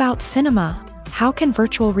 But what about cinema? How can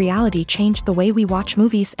virtual reality change the way we watch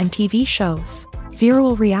movies and TV shows?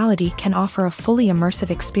 Virtual reality can offer a fully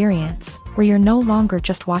immersive experience, where you're no longer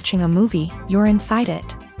just watching a movie, you're inside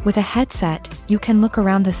it. With a headset, you can look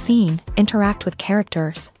around the scene, interact with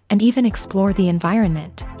characters, and even explore the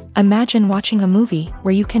environment. Imagine watching a movie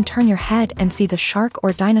where you can turn your head and see the shark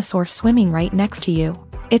or dinosaur swimming right next to you.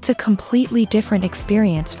 It's a completely different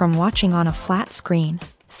experience from watching on a flat screen.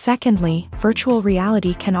 Secondly, virtual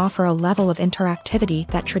reality can offer a level of interactivity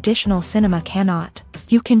that traditional cinema cannot.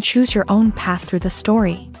 You can choose your own path through the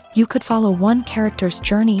story. You could follow one character's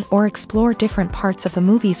journey or explore different parts of the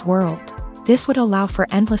movie's world. This would allow for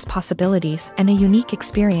endless possibilities and a unique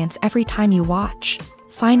experience every time you watch.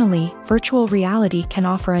 Finally, virtual reality can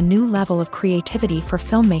offer a new level of creativity for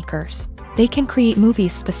filmmakers. They can create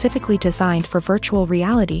movies specifically designed for virtual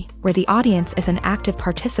reality, where the audience is an active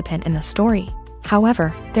participant in the story.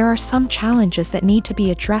 However, there are some challenges that need to be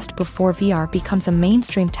addressed before VR becomes a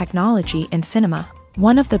mainstream technology in cinema.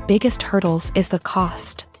 One of the biggest hurdles is the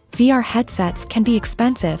cost. VR headsets can be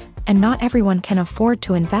expensive, and not everyone can afford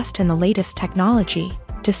to invest in the latest technology.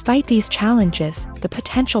 Despite these challenges, the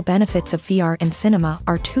potential benefits of VR in cinema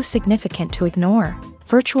are too significant to ignore.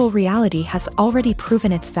 Virtual reality has already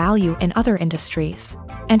proven its value in other industries,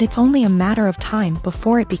 and it's only a matter of time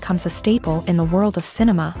before it becomes a staple in the world of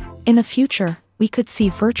cinema. In the future, we could see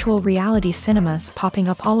virtual reality cinemas popping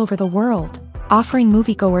up all over the world, offering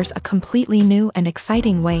moviegoers a completely new and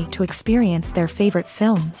exciting way to experience their favorite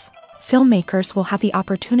films. Filmmakers will have the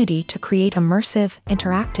opportunity to create immersive,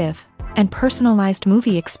 interactive, and personalized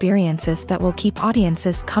movie experiences that will keep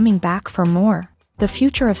audiences coming back for more. The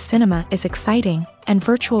future of cinema is exciting, and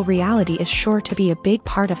virtual reality is sure to be a big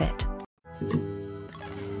part of it.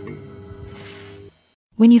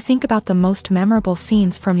 When you think about the most memorable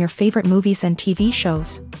scenes from your favorite movies and TV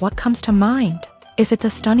shows, what comes to mind? Is it the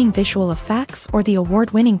stunning visual effects or the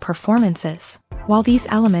award-winning performances? While these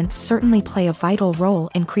elements certainly play a vital role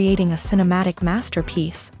in creating a cinematic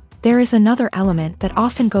masterpiece, there is another element that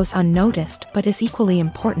often goes unnoticed but is equally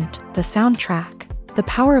important: the soundtrack. The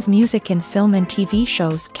power of music in film and TV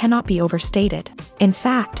shows cannot be overstated. In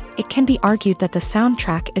fact, it can be argued that the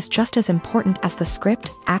soundtrack is just as important as the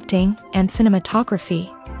script, acting, and cinematography.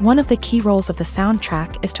 One of the key roles of the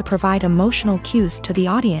soundtrack is to provide emotional cues to the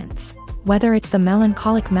audience. Whether it's the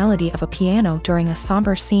melancholic melody of a piano during a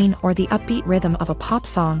somber scene or the upbeat rhythm of a pop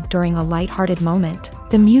song during a lighthearted moment,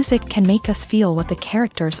 the music can make us feel what the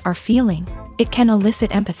characters are feeling. It can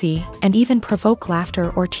elicit empathy and even provoke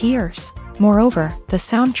laughter or tears. Moreover, the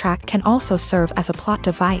soundtrack can also serve as a plot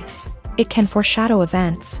device. It can foreshadow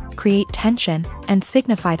events, create tension, and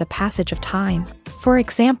signify the passage of time. For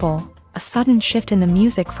example, a sudden shift in the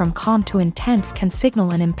music from calm to intense can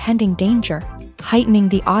signal an impending danger, heightening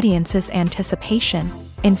the audience's anticipation.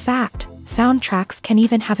 In fact, soundtracks can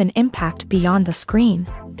even have an impact beyond the screen.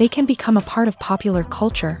 They can become a part of popular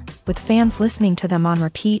culture, with fans listening to them on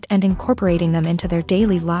repeat and incorporating them into their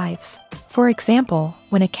daily lives. For example,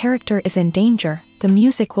 when a character is in danger, the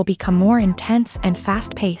music will become more intense and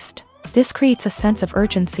fast-paced. This creates a sense of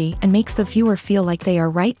urgency and makes the viewer feel like they are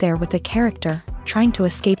right there with the character, trying to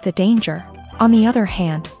escape the danger. On the other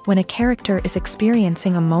hand, when a character is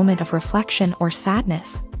experiencing a moment of reflection or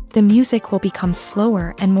sadness, the music will become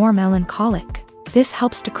slower and more melancholic. This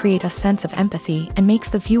helps to create a sense of empathy and makes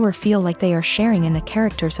the viewer feel like they are sharing in the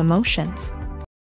character's emotions.